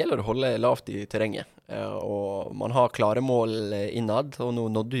 det gjelder å holde lavt i terrenget. Og man har klare mål innad, og nå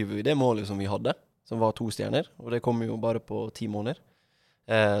nådde vi det målet som vi hadde, som var 2 stjerner, og det kommer jo bare på 10 måneder.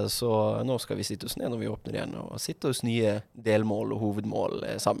 Så nå skal vi sitte oss ned når vi åpner igjen, og sitte oss nye delmål og hovedmål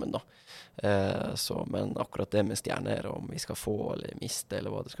sammen da. Men akkurat det med stjerner, om vi skal få eller miste,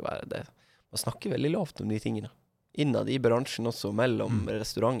 eller hva det skal være, man snakker veldig lavt om de tingene. Innad i bransjen også, mellom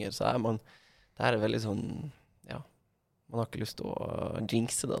restauranter, så det er veldig sånn, ja, man har ikke lyst til å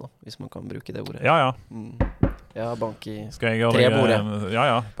jinxe det da, hvis man kan bruke det ordet. Ja. Ja, bank i trebordet.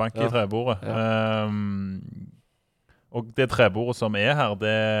 Ja, bank i trebordet. Ja. Og det trebordet som er her,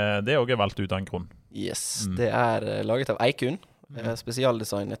 det også valgt ut av en grunn. Yes, det er laget av Eikun,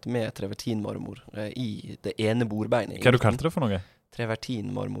 spesialdesignet med trevertinmarmor i det ene bordbeinet. Hva du kalte det for noe?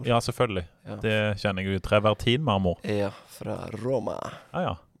 Trevertinmarmor. Ja, selvfølgelig. Ja. Det kjenner jeg jo. Trevertinmarmor. Ja, fra Roma.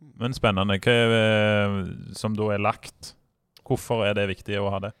 Ja. Men spennende. Hva som da er lagt? Hvorfor er det viktig å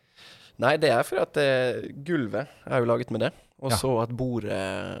ha det? Nei, det er for at gulvet er jo laget med det. Og så at bordet,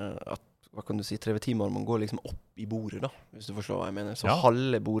 hva kan du si, trevertinmarmor går liksom opp i bordet da, hvis du forstår hva jeg mener. Så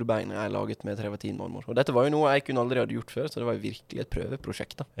halve bordbeinet er laget med trevertinmarmor. Og dette var jo noe jeg kunne aldri hadde gjort før, så det var jo virkelig et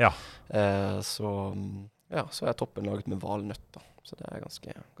prøveprosjekt da. Ja. Så er toppen laget med valnøtt da. Så det er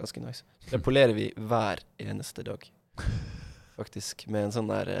ganske nice. Det polerer vi hver eneste dag. Faktisk, med en sånn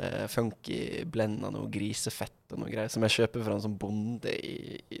der funky blend av noe grisefett og noe greier, som jeg kjøper fra en sånn bonde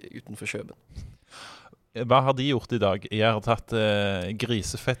utenfor Kjøben. Hva har de gjort i dag? Jeg har tatt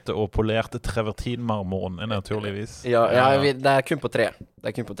grisefettet og polerte trevertinmarmoren, naturligvis. Ja, det er kun på 3.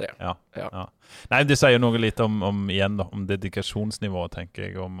 Ja. Nei, det sier noe litt om igjen da, om dedikasjonsnivået, tenker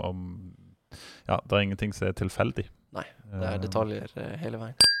jeg, ja, det er ingenting som er tilfeldig. Nei, det er detaljer hele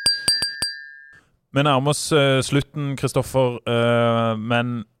veien. Vi nærmer oss slutten, Kristoffer,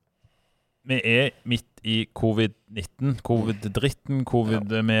 men vi er midt i covid-19, covid-dritten, vi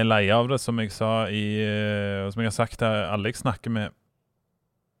er leie av det, som jeg sa som jeg har sagt til alle jeg snakker med.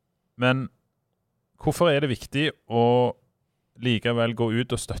 Men hvorfor er det viktig å likevel gå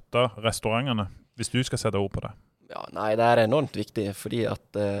ut og støtte restaurantene, hvis du skal sette ord på det? Ja, nei, det er enormt viktig, fordi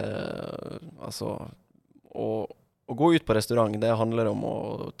at å gå ut på restaurant, det handler om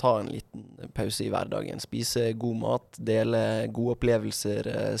å ta en liten pause i hverdagen, spise god mat, dele gode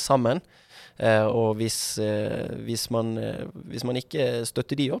opplevelser sammen. Og hvis man ikke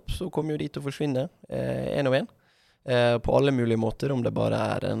støtter de opp, så kommer jo de til å forsvinne en og en. På alle mulige måter, om det bare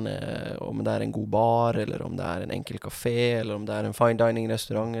er om det er en god bar, eller om det er en enkel kafé, eller om det er en fine dining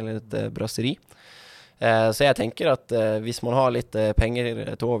restaurant, eller et brasseri. Så jeg tenker at hvis man har litt penger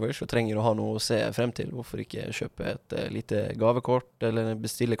til over, så trenger å ha noe å se frem til. Hvorfor ikke kjøpe et lite gavekort, eller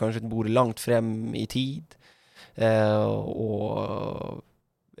bestille kanskje et bord langt frem i tid. Og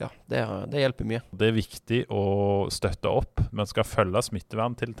ja, det hjelper mye. Det er viktig å støtte opp. Man skal følge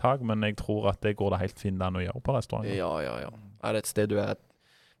smitteverntiltak, men jeg tror at det går det helt fint an å gjøre på restauranten. Ja. Er det et sted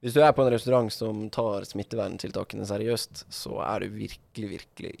hvis du er på en restaurant som tar smitteverntiltakene seriøst, så er du virkelig,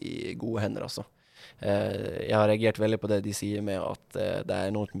 virkelig i gode hender, altså. Jeg har reagert veldig på det de sier med at det er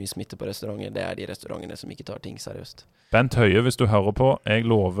enormt mye smitte på restauranter. Det er de restaurantene som ikke tar ting seriøst. Bent Høie, hvis du hører på, jeg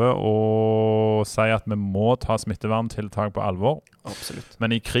lover å si at vi må ta smitteverntiltak på alvor. Absolutt.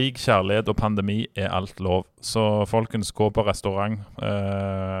 Men i krig, kjærlighet og pandemi er alt lov. Så folkens, gå på restaurant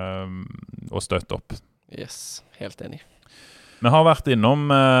og støtt opp. Yes, helt enig. Vi har vært innom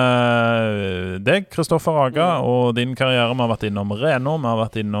deg, Kristoffer Aga, og din karriere. Vi har vært innom Reno, vi har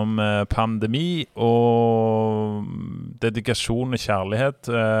vært innom pandemi og dedikasjon og kjærlighet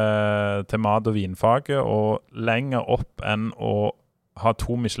til mat- og vinfaget. Og lenger opp enn å ha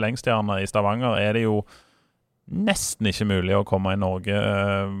 2 Michelin-stjerner i Stavanger er det jo nesten ikke mulig å komme i Norge.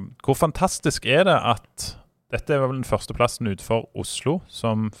 Hvor fantastisk er det at dette er vel den første plassen utenfor Oslo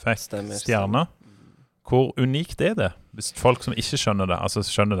som fikk stjerne? Hvor unikt er det, hvis folk som ikke skjønner det, altså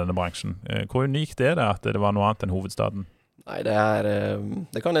skjønner denne bransjen, hvor unikt er det at det var noe annet enn hovedstaden? Nei,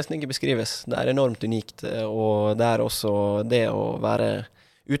 det kan nesten ikke beskrives. Det er enormt unikt, og det er også det å være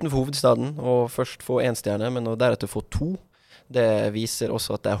utenfor hovedstaden, og først få 1 stjerne, men deretter få 2. Det viser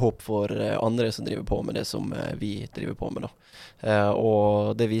også at det håp for andre som driver på med det som vi driver på med da.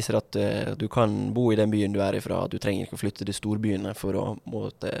 Og det viser at du kan bo i den byen du ifra. Du trenger ikke å flytte til storbyene for å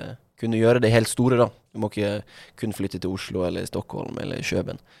kunne gjøre det helt store da. Du må ikke kun flytte til Oslo eller Stockholm eller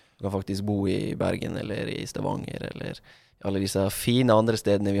Køben. Du kan faktisk bo i Bergen eller i Stavanger eller alle disse fine andre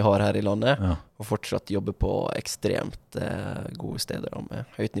stedene vi har her i landet, og fortsatt jobbe på ekstremt gode steder da, med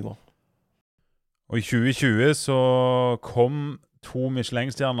høyt nivå. Og i 2020 så kom 2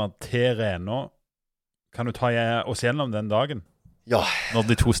 Michelin-stjerner til Rena. Kan du ta oss gjennom den dagen? Ja.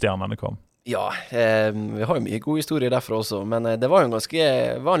 Når de 2 stjernene kom? Ja, vi har jo mye gode historier derfra også, men det var jo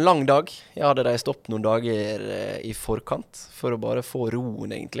var en lang dag. Jeg hadde reist opp noen dager i forkant for å bare få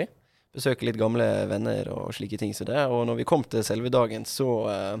roen egentlig. Besøke litt gamle venner og slike ting som det. Og når vi kom til selve dagen, så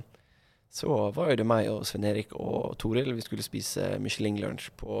var jo det meg og Sven-Erik og Toril. Vi skulle spise Michelin-lunsj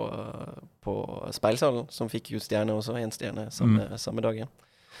på Speilsalen, som fikk jo stjerne også, 1 stjerne samme dagen.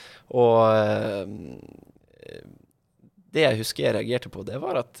 Og det jeg husker jeg reagerte på, det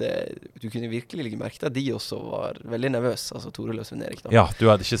var at du kunne virkelig legge merke til at de også var veldig nervøse, altså Toril og Sven-Erik da. Ja, du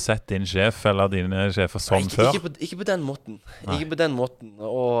hadde ikke sett din sjef eller dine sjefer sånn før? Ikke på den måten. Ikke på den måten.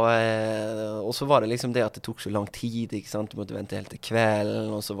 Og så var det liksom det at det tok så lang tid, ikke sant? Du måtte vente helt til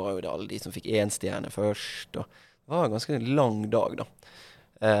kvelden, og så var jo det alle de som fikk 1 stjerne først. Og det var en ganske lang dag da.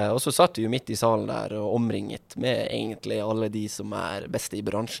 Og så satt vi jo midt i salen der og omringet med egentlig alle de som beste i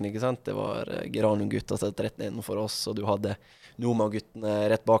bransjen, ikke sant? Det var Geranum-gutta satt rett nedenfor oss, og du hadde Noma-guttene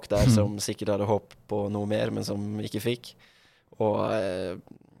rett bak der som sikkert hadde håp på noe mer, men som ikke fikk. Og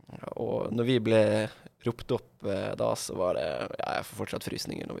når vi ble ropt opp da, så var det, jeg får fortsatt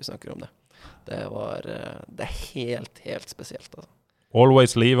frysninger når vi snakker om det. Det er helt spesielt altså.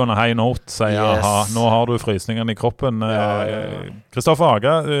 Always leave on a high note, sier jeg. Nå har du frysningene i kroppen. Kristoffer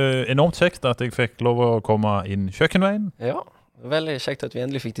Haga, enormt kjekt at jeg fikk lov å komme inn kjøkkenveien. Ja, veldig kjekt at vi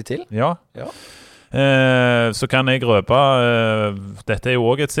endelig fikk det til. Ja. Så kan jeg røpe, dette jo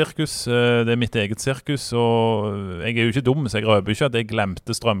også et sirkus, det mitt eget sirkus, og jeg jo ikke dum, så jeg røper ikke at jeg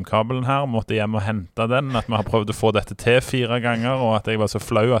glemte strømkabelen her, måtte hjem og hente den, at vi har prøvd å få dette til 4 ganger, og at jeg var så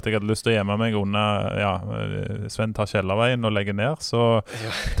flau at jeg hadde lyst til å gjemme meg under, Sven tar Kjellerveien og legger ned, så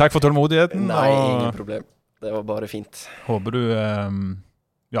takk for tålmodigheten. Nei, ingen problem. Det var bare fint. Håper du,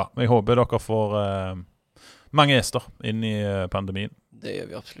 jeg håper dere får mange gjester inn i pandemien. Det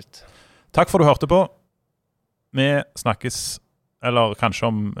gjør vi absolutt. Takk for du hørte på. Vi snakkes, eller kanskje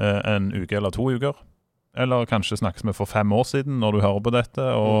om en uke eller 2 uker. Eller kanskje snakkes vi for 5 år siden når du hører på dette,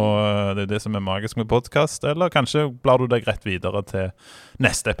 og det det som magisk med podcast. Eller kanskje blar du deg rett videre til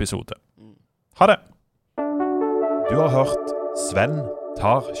neste episode. Ha det! Du har hørt Sven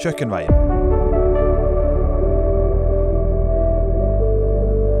tar kjøkkenveien.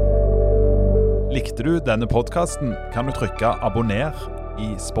 Likte du denne podcasten, kan du trykke abonner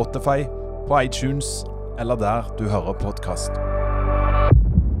i Spotify, på iTunes eller der du hører podcast.